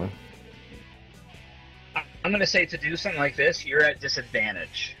 no armor. I'm gonna say to do something like this, you're at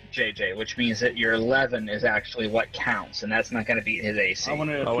disadvantage, JJ, which means that your 11 is actually what counts, and that's not gonna beat his AC. I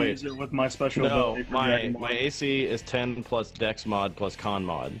want to fuse it with my special No, ability. for my Dragon Ball. AC is 10 plus Dex mod plus Con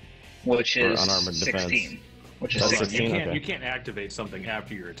mod. which is unarmored defense. 16. Which is That's 16. 16. Okay. You can't activate something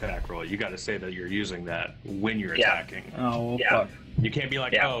after your attack roll. You got to say that you're using that when you're Yeah. attacking. Oh, well, Yeah. fuck. You can't be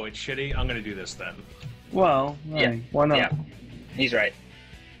like, Yeah. oh, it's shitty. I'm gonna do this then. Well, Yeah. hey, why not? Yeah. He's right.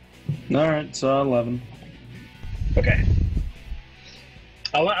 Alright, so 11. Okay.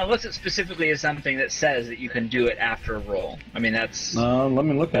 Unless it specifically is something that says that you can do it after a roll. I mean, that's. Let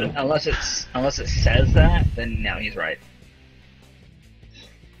me look at it. Unless it says that, then no, he's right.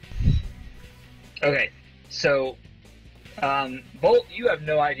 Okay, so Bolt, you have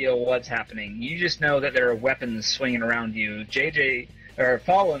no idea what's happening. You just know that there are weapons swinging around you. Lord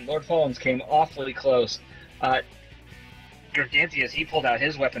Fallen's came awfully close. Gargantius, he pulled out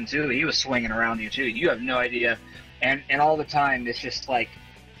his weapon too. He was swinging around you too. You have no idea, and all the time it's just like,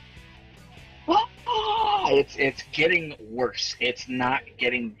 it's getting worse. It's not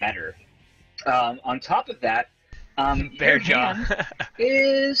getting better. On top of that, Bear your jaw. hand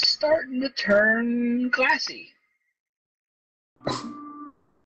is starting to turn glassy.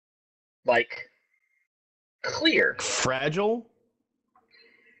 Like, clear. Fragile?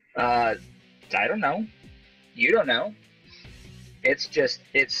 I don't know. You don't know. It's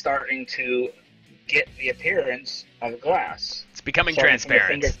starting to get the appearance of glass. It's becoming Starting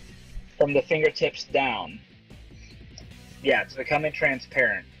transparent. From the fingertips down. Yeah, it's becoming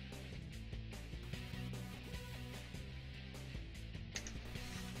transparent.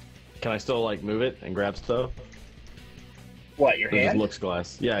 Can I still, like, move it and grab stuff? What, your It just hand? looks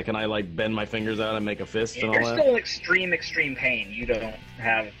glass. Yeah, can I, like, bend my fingers out and make a fist and all You're that? still in extreme pain. You don't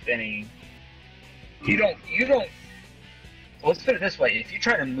have any... You don't... Let's put it this way. If you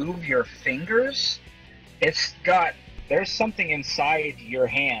try to move your fingers, there's something inside your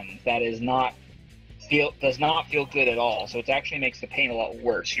hand that does not feel good at all. So it actually makes the pain a lot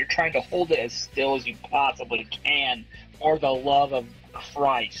worse. You're trying to hold it as still as you possibly can for the love of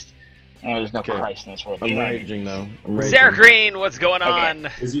Christ. Oh, there's no Christ in this world. I'm raging, though. I'm raging. Sarah Green, what's going Okay. on?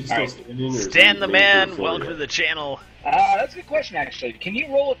 Is he still Alright. standing? Or is Stan he the moved man, to the welcome floor to the channel. That's a good question, actually. Can you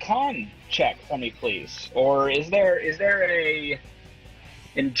roll a con check for me, please? Or is there a...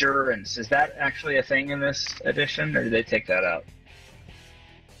 Endurance. Is that actually a thing in this edition, or did they take that out?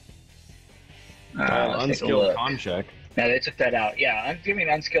 Let's take a Unskilled look. con check. No, they took that out. Yeah, give me an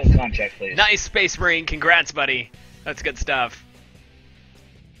unskilled con check, please. Nice, Space Marine. Congrats, buddy. That's good stuff.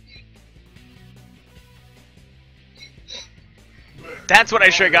 That's what I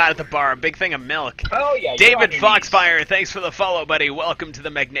should have got at the bar. A big thing of milk. Oh yeah. David Foxfire, thanks for the follow, buddy. Welcome to the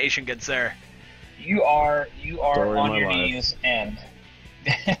MegNation, good sir. You are Story of on my your life. knees and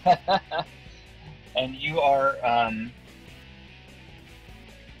and you are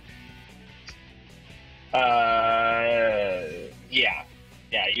yeah,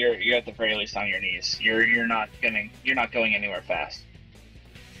 you're at the very least on your knees. You're not going anywhere fast.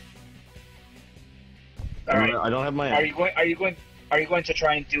 All right. I don't have my. Are you going to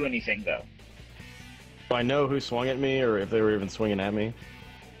try and do anything though? Do I know who swung at me, or if they were even swinging at me?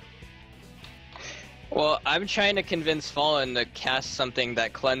 Well, I'm trying to convince Fallen to cast something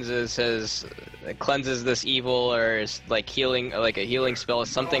that cleanses this evil, or is like healing, like a healing spell,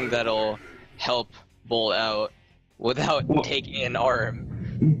 something that'll help Bolt out without taking an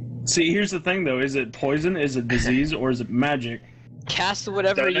arm. See, here's the thing though: is it poison? Is it disease? Or is it magic? Cast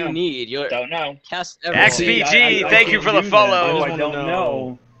whatever Don't know. you need. Don't know. Cast everything. XPG, I thank you can't for the do that. follow. If I don't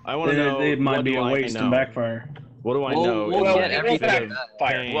know, I want to then know. it might what be do a I waste know? and backfire. What do I We'll- know? we'll is get it everything pain?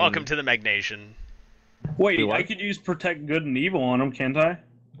 back. Welcome to the MegNation. Wait, Do what? I could use protect good and evil on him, can't I?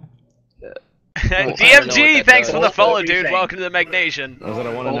 I don't know DMG, what that thanks does. for the What follow, are you dude. saying? Welcome to the MegNation. I said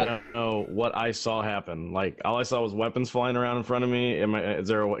I want to know what I saw happen. Like all I saw was weapons flying around in front of me.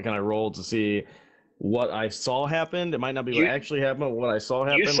 Can I roll to see what I saw happened? It might not be what You- actually happened, but what I saw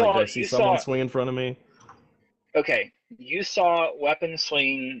happen. saw- Like I see you someone saw- swing in front of me. Okay, you saw weapons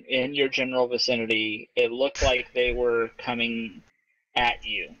swing in your general vicinity. It looked like they were coming at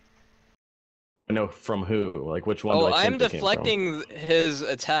you. I know from who, like which one. Oh, do I I'm think they came from? deflecting his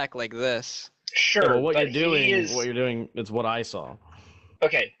attack like this. Sure, Yeah, but what but you're doing, he is... it's what I saw.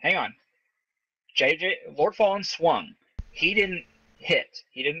 Okay, hang on. Lord Fallen swung. He didn't hit.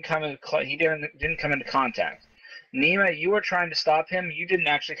 He didn't come into contact. Nima, you were trying to stop him. You didn't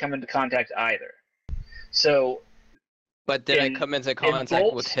actually come into contact either. So But did I In- come into in contact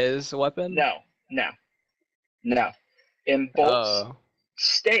with Bolt's- his weapon? no. In Bolt's Oh.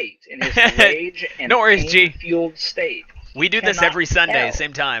 state, in his rage and No worries, G. pain-fueled state, We do this cannot every Sunday, tell.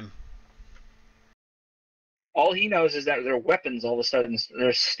 same time. all he knows is that their weapons all of a sudden,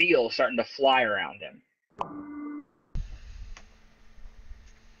 their steel starting to fly around him. Does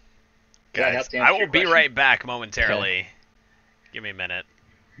that Guys, help to I answer will your be question? right back momentarily. Give me a minute.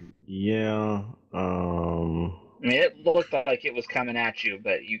 Yeah. I mean, it looked like it was coming at you,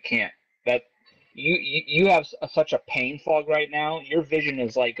 but you can't. That you have such a pain fog right now. Your vision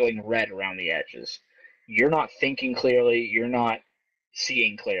is like going red around the edges. You're not thinking clearly. You're not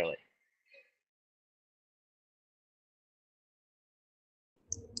seeing clearly.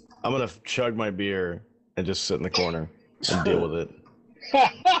 I'm gonna chug my beer and just sit in the corner and deal with it.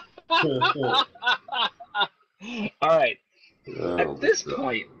 All right. Oh, At this God.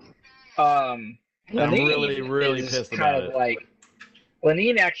 point, I'm really, really is pissed kind about of it. like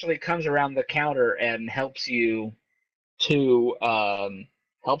Lenine actually comes around the counter and helps you to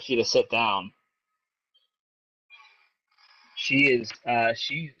sit down. She is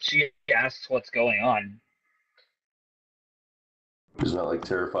she asks what's going on. He's not like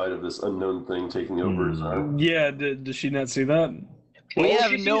terrified of this unknown thing taking over his arm. Yeah, does she not see that? We Well,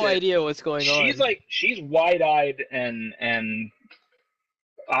 have she no sees it. idea what's going on. She's wide-eyed and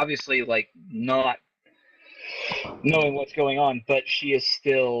obviously like not knowing what's going on, but she is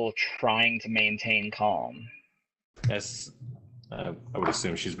still trying to maintain calm. Yes, I would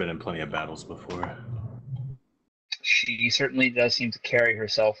assume she's been in plenty of battles before. She certainly does seem to carry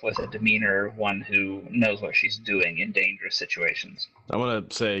herself with a demeanor of one who knows what she's doing in dangerous situations. I'm gonna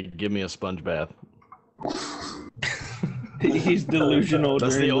say, give me a sponge bath. He's delusional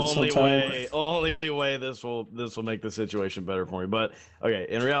That's during the this only whole time. only way this will make the situation better for me. But okay,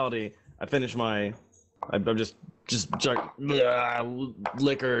 in reality, I finished my. I'm just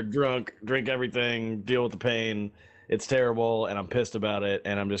liquor, drink everything, deal with the pain. It's terrible, and I'm pissed about it,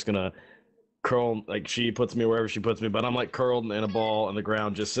 and I'm just gonna curl. Like she puts me wherever she puts me, but I'm like curled in a ball on the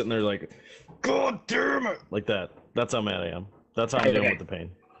ground, just sitting there like, God damn it, like that. That's how mad I am. That's how I'm dealing Okay. with the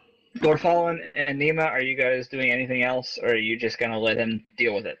pain. Lord Fallen and Nima, are you guys doing anything else, or are you just gonna let him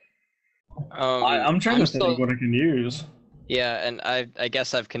deal with it? I'm trying to still- think what I can use. Yeah, and I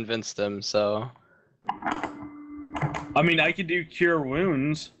guess I've convinced him, so... I mean, I could do cure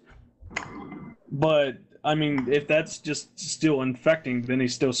wounds, but I mean, if that's just still infecting, then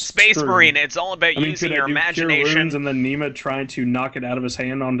he's still Space screwed. Marine, it's all about I mean, using could your I do Cure imagination. Wounds and then Nima trying to knock it out of his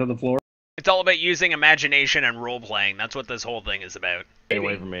hand onto the floor? It's all about using imagination and role playing. That's what this whole thing is about. Stay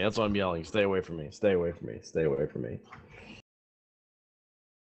away from me. That's what I'm yelling. Stay away from me. Stay away from me. Stay away from me.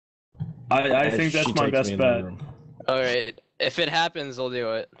 I think that's my best bet. Alright, if it happens, I'll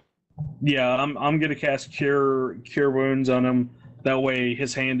do it. Yeah, I'm gonna cast Cure Wounds on him. That way,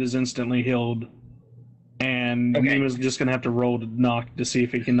 his hand is instantly healed, and Okay. Nima's just gonna have to roll to see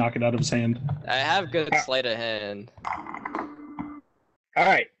if he can knock it out of his hand. I have good sleight of hand. All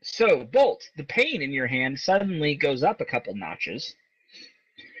right, so Bolt, the pain in your hand suddenly goes up a couple notches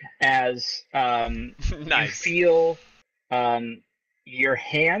as you Nice. feel your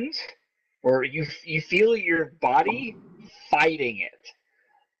hand, or you feel your body fighting it,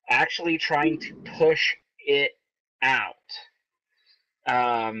 actually trying to push it out.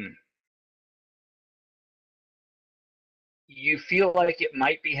 You feel like it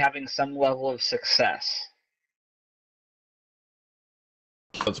might be having some level of success.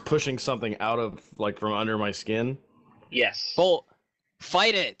 It's pushing something out of, like, from under my skin. Yes. Bolt,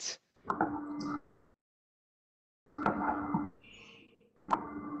 fight it!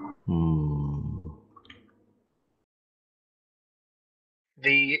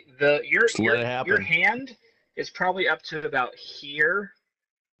 Your hand is probably up to about here,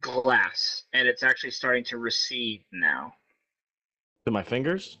 glass, and it's actually starting to recede now. To my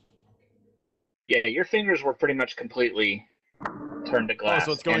fingers? Yeah, your fingers were pretty much completely turned to glass. Oh,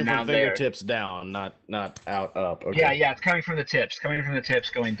 so it's going and from now they're- fingertips down, not out, up. Okay. Yeah, it's coming from the tips, going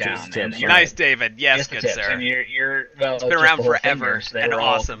down. Just tips, and right. Nice, David. Yes, just the good tips. sir. And you're well, It's been just around the whole forever fingers. They and were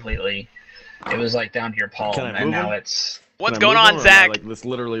all awesome. completely. It was like down to your palm, Can I and move now them? it's. What's Can I going move on, them, or am I, Zach? like, this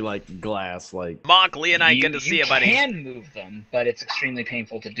literally like glass, like. Mock, Leonite, good to see you, buddy. You can move them, but it's extremely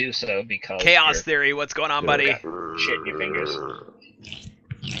painful to do so because Chaos you're Theory, what's going on, buddy? shit in your fingers.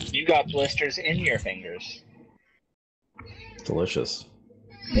 You got blisters in your fingers. Delicious.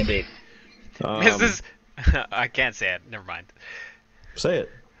 Indeed. Mrs. I can't say it. Never mind. Say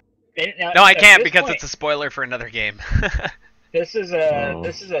it. No, I can't because it's a spoiler for another game. This is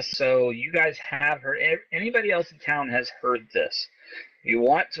a so you guys have heard, anybody else in town has heard this. You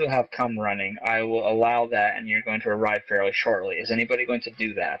want to have come running, I will allow that, and you're going to arrive fairly shortly. Is anybody going to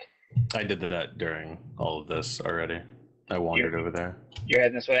do that? I did that during all of this already. I wandered over there. You're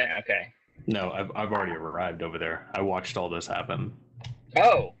heading this way? Okay. No, I've already arrived over there. I watched all this happen.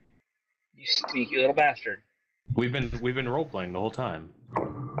 Oh, you sneaky little bastard. We've been role playing the whole time.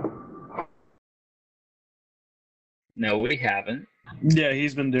 No, we haven't. Yeah,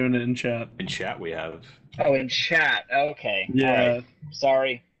 he's been doing it in chat. In chat, we have. Oh, in chat. Okay. Yeah, All right.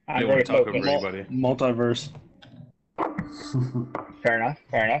 Sorry. I'm Didn't very want to talk over focused. anybody. multiverse. Fair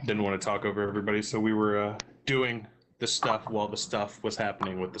enough. Didn't want to talk over everybody, so we were doing the stuff while the stuff was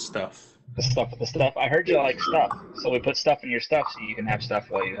happening with the stuff. The stuff with the stuff. I heard you like stuff, so we put stuff in your stuff so you can have stuff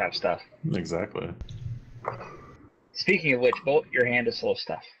while you have stuff. Exactly. Speaking of which, Bolt, your hand is full of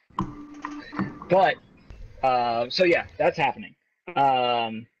stuff. But, so yeah, that's happening.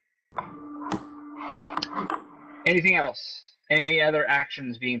 Anything else? Any other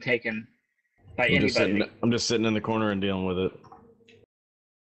actions being taken by anybody? I'm just sitting in the corner and dealing with it.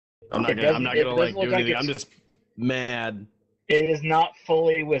 I'm not It gonna doesn't like look do like anything. I'm it's- just mad. It is not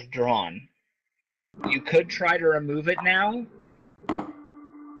fully withdrawn. You could try to remove it now.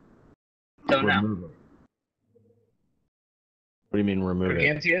 Don't know. Remove it. What do you mean remove it?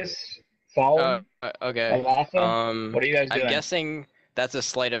 Gargantius? Fallen? Okay. Alatha? What are you guys doing? I'm guessing that's a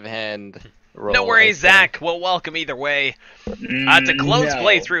sleight of hand roll. No worries, I think. Zach. Well, welcome either way. It's a close No,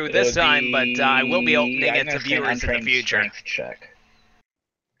 playthrough this it would time, but I will be opening I'm it gonna to say an viewers in the untrained future. Strength check.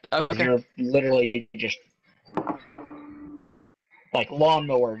 Okay. You're literally just like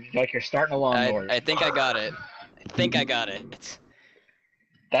lawnmower, like you're starting a lawnmower. I think I got it. I got it.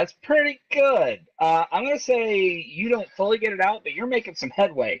 That's pretty good. I'm gonna say you don't fully get it out, but you're making some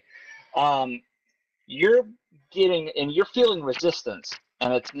headway. You're feeling resistance,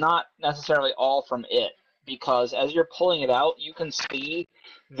 and it's not necessarily all from it, because as you're pulling it out, you can see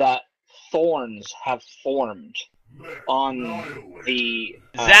that thorns have formed on the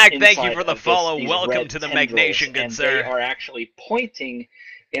Zach, thank you inside for the of follow. these Welcome red to the tendrils, MegnaGaming, good and sir. They are actually pointing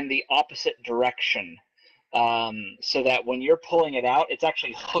in the opposite direction, so that when you're pulling it out, it's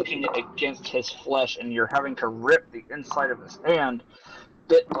actually hooking it against his flesh, and you're having to rip the inside of his hand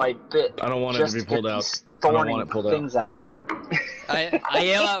bit by bit. I don't want it just to be get pulled out. these I don't thorny want it pulled out. things out. I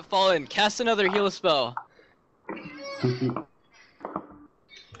yell out Fallen, cast another heal spell.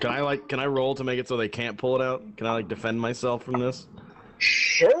 Can I roll to make it so they can't pull it out? Can I like defend myself from this?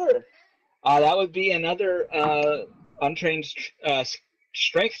 Sure. That would be another untrained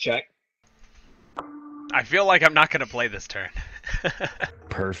strength check. I feel like I'm not going to play this turn.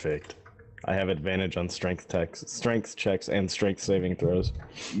 Perfect. I have advantage on strength checks, and strength saving throws.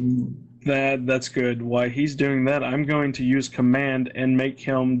 That's good. While he's doing that, I'm going to use command and make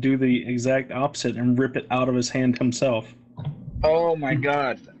him do the exact opposite and rip it out of his hand himself. Oh my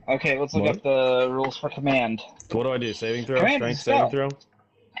god. Okay, let's look up the rules for command. What do I do? Saving throw? Command Strength is a spell. saving throw?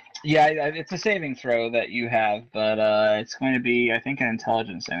 Yeah, it's a saving throw that you have, but it's going to be, I think, an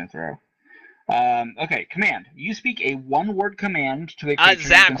intelligence saving throw. Okay, command. You speak a one-word command to a creature you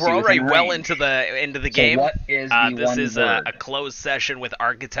Zach, can see we're already within well range. into the So game. what is the This one is word? a closed session with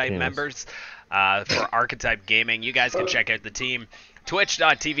Archetype Yes. members for Archetype Gaming. You guys can check out the team.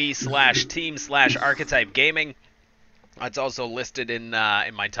 Twitch.tv/team/Archetype Gaming. It's also listed in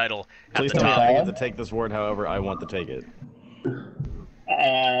my title at Please the tell me top. I get to take this word however I want to take it.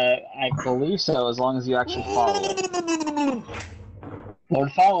 I believe so, as long as you actually follow it.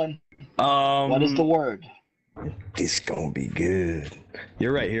 Lord Fallen, what is the word? It's gonna be good.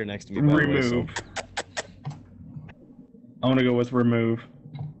 You're right here next to me, by the way, Remove. I want to go with remove.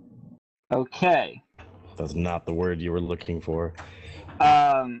 Okay. That's not the word you were looking for.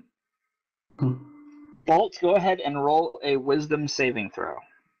 Bolt, go ahead and roll a wisdom saving throw.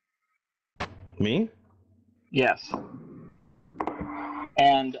 Me? Yes.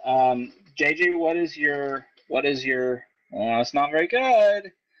 And JJ, what is your it's not very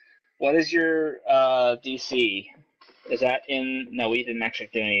good. What is your DC? Is that in no, we didn't actually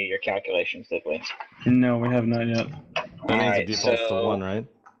do any of your calculations, did we? No, we have not yet. That means Alright, it defaults to so- 1, right?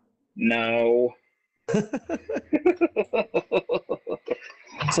 No.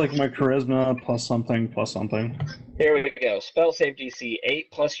 It's like my charisma plus something plus something. Here we go. Spell save DC 8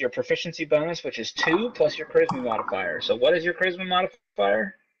 plus your proficiency bonus, which is 2, plus your charisma modifier. So what is your charisma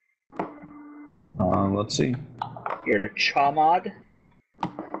modifier? Let's see. Your Chamod.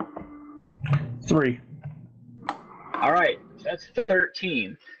 3. Alright, that's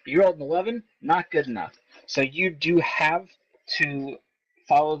 13. You rolled an 11, not good enough. So you do have to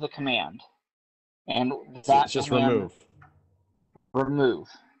follow the command. And that It's just command, remove. Remove.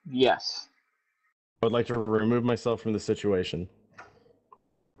 Yes. I would like to remove myself from the situation.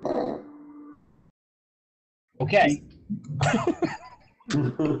 Okay.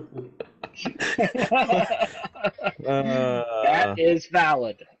 That is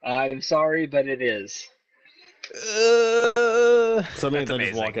valid. I'm sorry, but it is. So that means That's I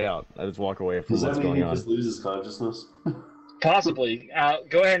just walk amazing. out. I just walk away from Does that what's mean going he on. just loses consciousness? Possibly.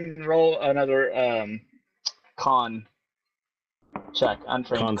 Go ahead and roll another con check.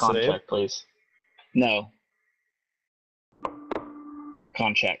 Untrained Con save? check, please. No.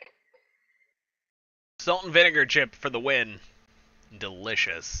 Con check. Salt and vinegar chip for the win.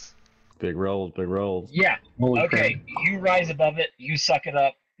 Delicious. Big rolls, big rolls. Yeah. Holy Okay. You rise above it. You suck it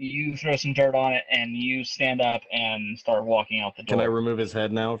up. You throw some dirt on it, and you stand up and start walking out the door. Can I remove his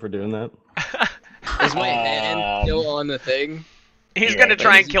head now for doing that? Is my hand still on the thing? He's Yeah, gonna but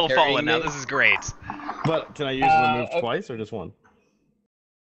try is and he kill carrying Fallen now. me? This is great. But can I use remove okay. twice or just one?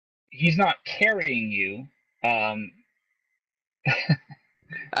 He's not carrying you. I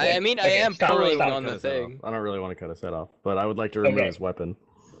mean, I Okay, am stop, pulling stop, on Cut the his head off. thing. I don't really want to cut his head off, but I would like to remove Okay. his weapon.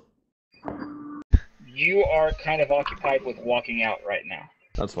 You are kind of occupied with walking out right now.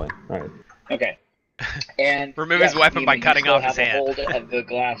 That's fine. All right. Okay. And Remove his weapon by you cutting still off his have a hand. hold of the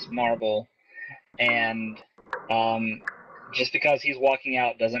glass marble, and just because he's walking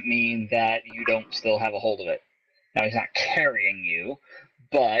out doesn't mean that you don't still have a hold of it. Now he's not carrying you,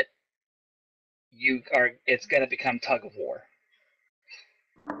 but you are. It's going to become tug of war.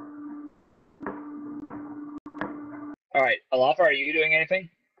 All right, Alafa, are you doing anything?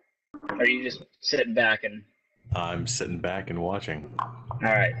 Or are you just sitting back and? I'm sitting back and watching. All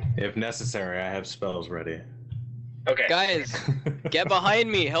right. If necessary, I have spells ready. Okay. Guys, get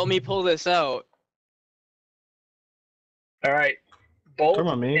behind me. Help me pull this out. All right. Bolt Come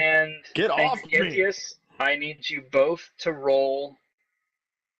on, me. and Get off me. Antius, I need you both to roll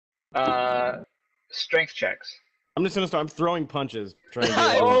strength checks. I'm just gonna start. I'm throwing punches, trying to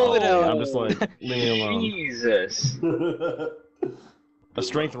I get rolled it out. I'm just like, leave me alone. Jesus. A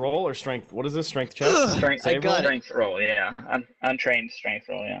strength roll or strength? What is this? Strength check? Strength, I got it. strength roll, yeah. Untrained strength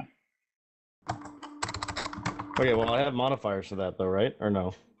roll, yeah. Okay, well I have modifiers for that though, right? Or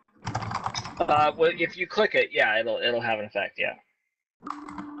no? Well, if you click it, yeah, it'll have an effect, yeah.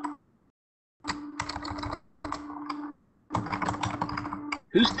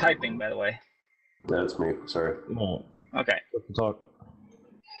 Who's typing, by the way? That's me. Sorry. No. Okay. Let's talk.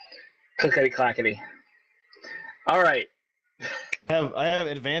 Clickety clackety. All right. I have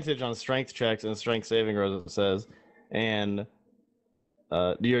advantage on strength checks and strength saving throws, it says, and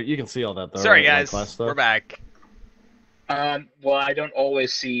you can see all that though. Sorry, right? guys. Class stuff? We're back. Well, I don't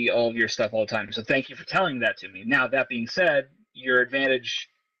always see all of your stuff all the time, so thank you for telling that to me. Now, that being said, your advantage,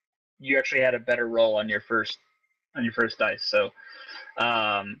 you actually had a better roll on your first dice, so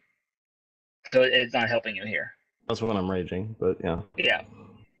it's not helping you here. That's when I'm raging, but yeah.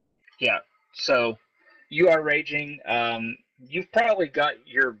 Yeah. So you are raging. You've probably got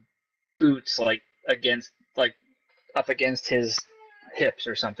your boots up against his hips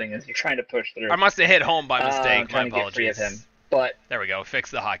or something as you're trying to push through. I must have hit home by mistake. My trying to get free of apologies. him. But There we go.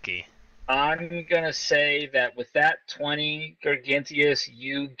 Fix the hotkey. I'm gonna say that with that 20, Gargantius,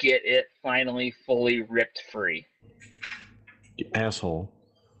 you get it finally fully ripped free. You asshole.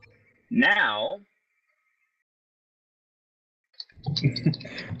 Now,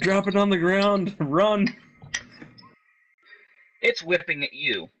 Drop it on the ground. Run. it's whipping at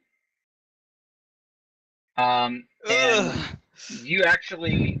you. And you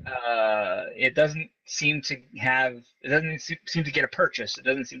actually, it doesn't seem to get a purchase. It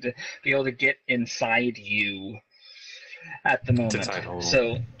doesn't seem to be able to get inside you at the moment.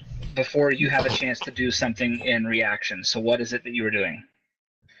 So before you have a chance to do something in reaction. So what is it that you were doing?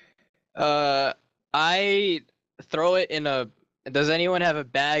 I throw it in a. Does anyone have a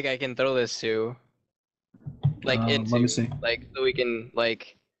bag I can throw this to? Like into, let me see. like so we can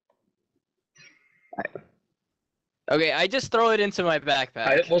like. Okay, I just throw it into my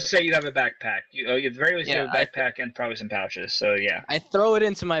backpack. We'll say you have a backpack. You at the very least you have a backpack and probably some pouches. So yeah. I throw it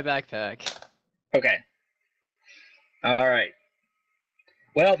into my backpack. Okay. All right.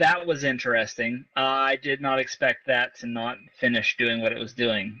 Well, that was interesting. I did not expect that to not finish doing what it was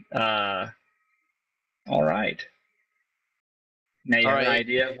doing. All right. Now you have an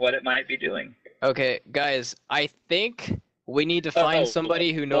idea of what it might be doing. Okay, guys, I think we need to find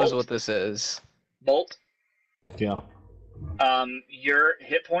somebody who knows what this is. Bolt. Yeah. Your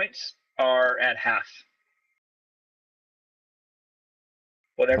hit points are at half.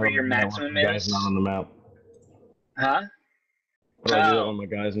 Whatever your maximum is. Guy's not on the map. Huh? What do I do when my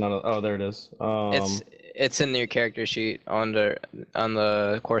guy's not on? Oh, there it is. It's in your character sheet on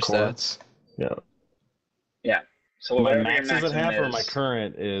the core stats. Yeah. Yeah. So My whatever max your is at maximum half, or is, my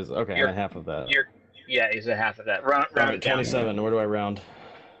current is okay. I'm at half of that. he's at half of that. Round it down. 27. Where do I round?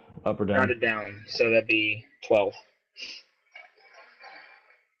 Up or down? Round it down. So that'd be 12.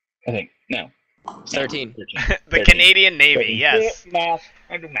 I think. No. 13. 13. The Canadian Navy, yes. Math.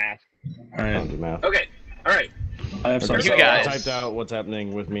 I do math. All right. I'll do math. Okay. All right. I have some. Okay, You so guys. I typed out what's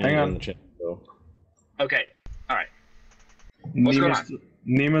happening with me Hang on. in the chat. So. Okay. All right. What's going on?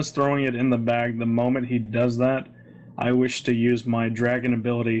 Neema's throwing it in the bag. The moment he does that, I wish to use my dragon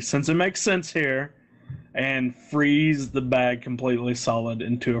ability, since it makes sense here, and freeze the bag completely solid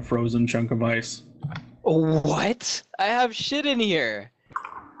into a frozen chunk of ice. What? I have shit in here.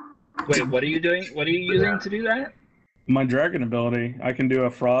 Wait, what are you doing? What are you using to do that? My dragon ability, I can do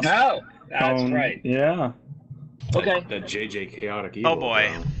a frost. No, that's cone. right. Yeah. Okay. That JJ Chaotic Evil. Oh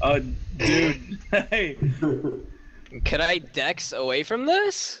boy. Dude. Hey. Could I dex away from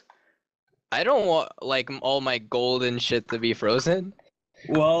this? I don't want like all my gold and shit to be frozen.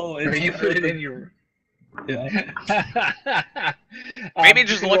 Well, Or you put it in your. Yeah. Maybe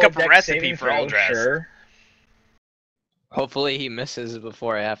just look up a dex recipe saving for throw, Aldrest. Sure. Hopefully he misses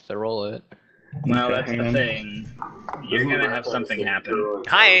before I have to roll it. Well, Okay, that's hang the on. thing. You're gonna have something happen.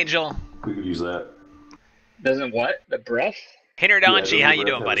 Hi, Angel. We could use that. Doesn't what? The breath? Hinterdanchi, Yeah, how doesn't you Breath doing,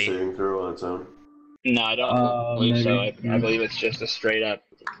 have a buddy? saving throw on its own. No, I don't believe so. maybe. I believe it's just a straight up.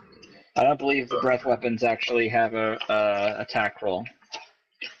 I don't believe the breath weapons actually have a attack roll.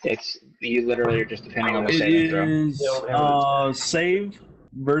 It's you literally are just depending on the It saving throw. is save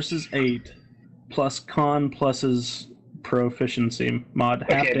versus 8 plus con plus his proficiency mod,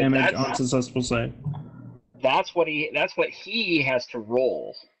 half Okay, but damage that's- on successful save. That's what he has to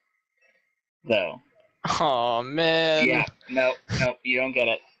roll, though. Oh man. Yeah. No, you don't get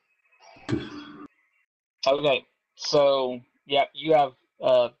it. Okay, so yeah, you have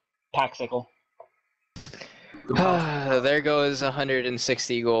Paxicle. There goes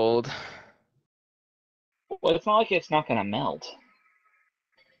 160 gold. Well, it's not like it's not gonna melt.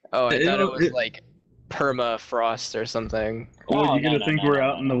 Oh, I thought it was It- like permafrost or something. Well, Oh, you're gonna no, think no, we're no,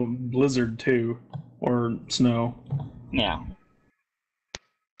 out in the blizzard too, or snow. Yeah.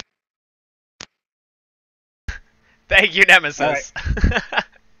 Thank you, Nemesis.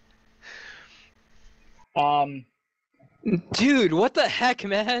 Dude, what the heck,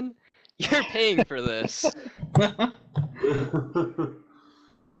 man? You're paying for this.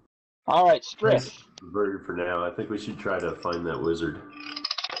 All right, Striff. Converted for now. I think we should try to find that wizard.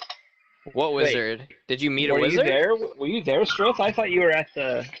 What Wait, wizard? Did you meet a Were you wizard? there? Were you there, Stroth? I thought you were at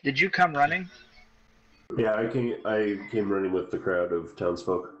the. Did you come running? Yeah, I came running with the crowd of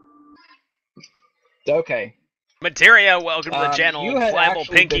townsfolk. Okay. Materia, welcome to the channel. You had Flannel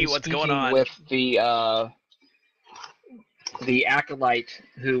actually Pinky, been what's going speaking on? with the acolyte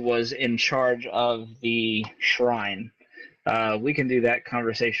who was in charge of the shrine. We can do that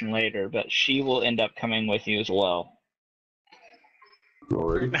conversation later, but she will end up coming with you as well.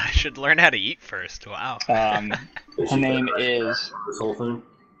 Already? I should learn how to eat first. Wow. Her she name kinda hiding is from this whole thing?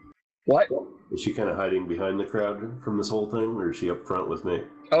 what? Is she kind of hiding behind the crowd from this whole thing, or is she up front with me?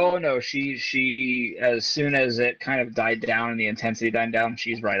 Oh no, she as soon as it kind of died down and the intensity died down,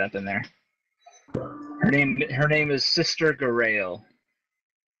 she's right up in there. Her name is Sister Garael.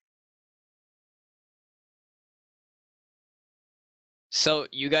 So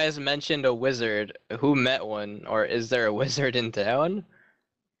you guys mentioned a wizard. Who met one, or is there a wizard in town?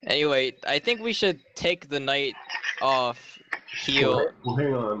 Anyway, I think we should take the night off, heal. Well,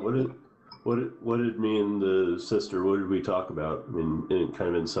 hang on. What did me and the sister? What did we talk about? I mean, kind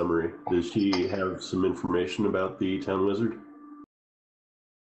of in summary, does she have some information about the town wizard?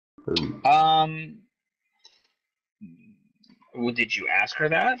 Well, did you ask her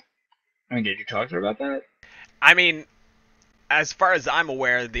that? I mean, did you talk to her about that? I mean, as far as I'm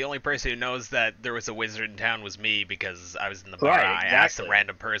aware, the only person who knows that there was a wizard in town was me because I was in the bar. Right, I asked a exactly.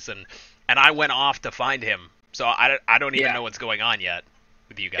 random person, and I went off to find him. So I don't even Yeah. know what's going on yet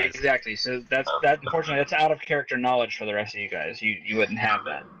with you guys. Exactly. So that unfortunately that's out of character knowledge for the rest of you guys. You wouldn't have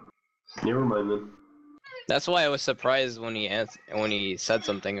that. Never mind then. That's why I was surprised when he said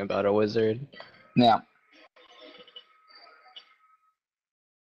something about a wizard. Yeah.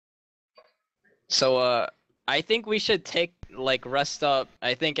 So I think we should rest up.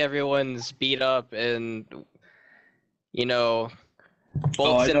 I think everyone's beat up and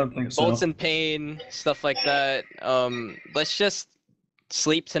bolts I don't think so. bolts in pain, stuff like that. Let's just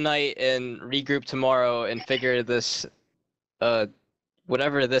sleep tonight and regroup tomorrow and figure this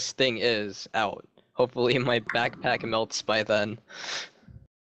whatever this thing is out. Hopefully my backpack melts by then.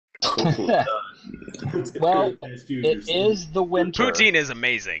 Well, it is the winter. Poutine is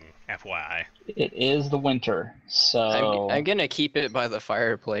amazing, FYI. It is the winter, so I'm gonna keep it by the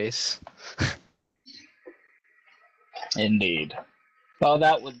fireplace. indeed. Well,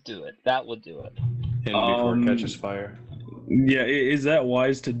 that would do it. That would do it. And before it catches fire. Yeah, is that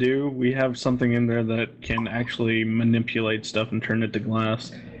wise to do? We have something in there that can actually manipulate stuff and turn it to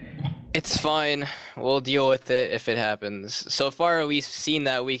glass. It's fine. We'll deal with it if it happens. So far, we've seen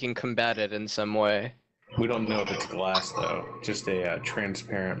that we can combat it in some way. We don't know if it's glass, though. Just a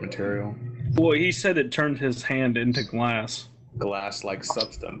transparent material. Well, he said it turned his hand into glass. Glass-like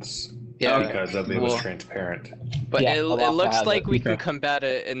substance. Yeah, Because it was transparent. but Yeah, it I'll have to looks have like it. we can Okay. combat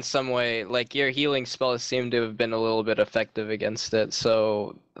it in some way. Like, your healing spells seem to have been a little bit effective against it,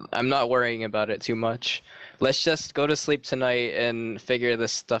 so I'm not worrying about it too much. Let's just go to sleep tonight and figure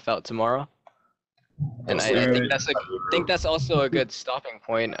this stuff out tomorrow. And I think that's also a good stopping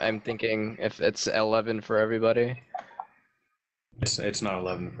point. I'm thinking if it's 11 for everybody. It's not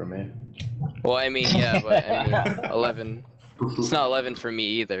 11 for me. Well, I mean, yeah, but I mean, 11. It's not 11 for me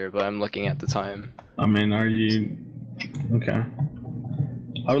either, but I'm looking at the time. I mean, are you... Okay.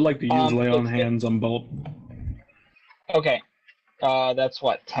 I would like to use lay on it's- hands on Bolt. Okay. That's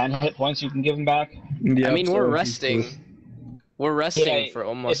what, 10 hit points you can give him back? Yeah, I mean, so we're if you resting. could- We're resting Yeah, for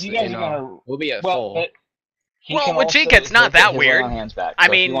almost, if you guys are gonna, we'll be at well, full. but he Well, can with also Jake, it's not go get that his weird. lay on hands back, I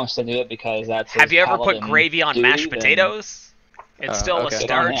so if mean, he wants to do it because that's Have his you ever put paladin gravy on duty, mashed then potatoes? It's still okay. a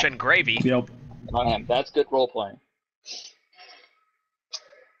starch and gravy. Yep. on him. That's good role playing.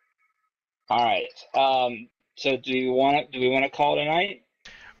 All right. So do we want to call it a night?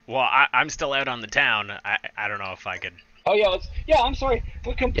 Well, I'm still out on the town. I don't know if I could. Oh yeah, I'm sorry.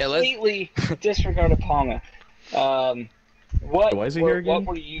 We completely disregarded Ponga. What? Why is he here again? What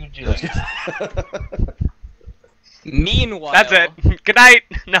were you doing? Meanwhile, That's it. Good night.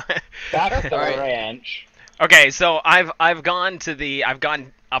 No. Back at the All right. ranch. Okay, so I've gone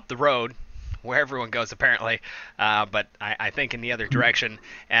up the road where everyone goes apparently, but I think in the other direction,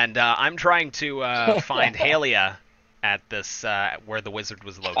 and I'm trying to find Halia at this where the wizard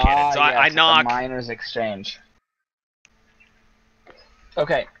was located. So I yes, knock, the miners' exchange.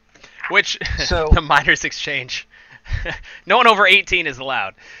 Okay. which So- the miners' exchange. No one over 18 is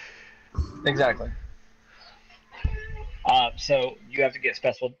allowed. Exactly. So you have to get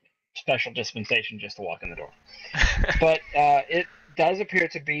special dispensation just to walk in the door. But it does appear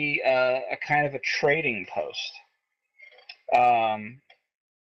to be a kind of a trading post.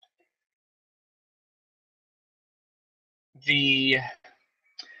 the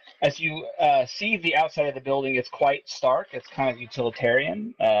as you see the outside of the building, it's quite stark. It's kind of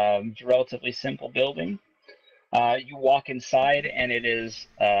utilitarian. It's a relatively simple building. You walk inside, and it is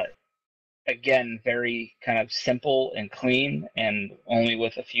again very kind of simple and clean, and only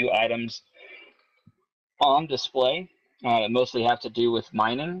with a few items on display. That mostly have to do with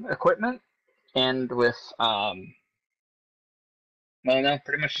mining equipment and with well, no,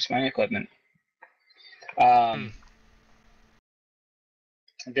 pretty much just mining equipment.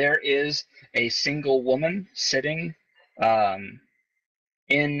 There is a single woman sitting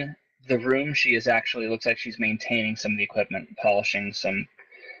in the room. She is actually looks like she's maintaining some of the equipment, polishing some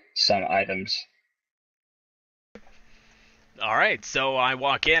items. All right, so I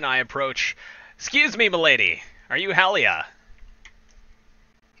walk in, I approach. Excuse me, milady. Are you Halia?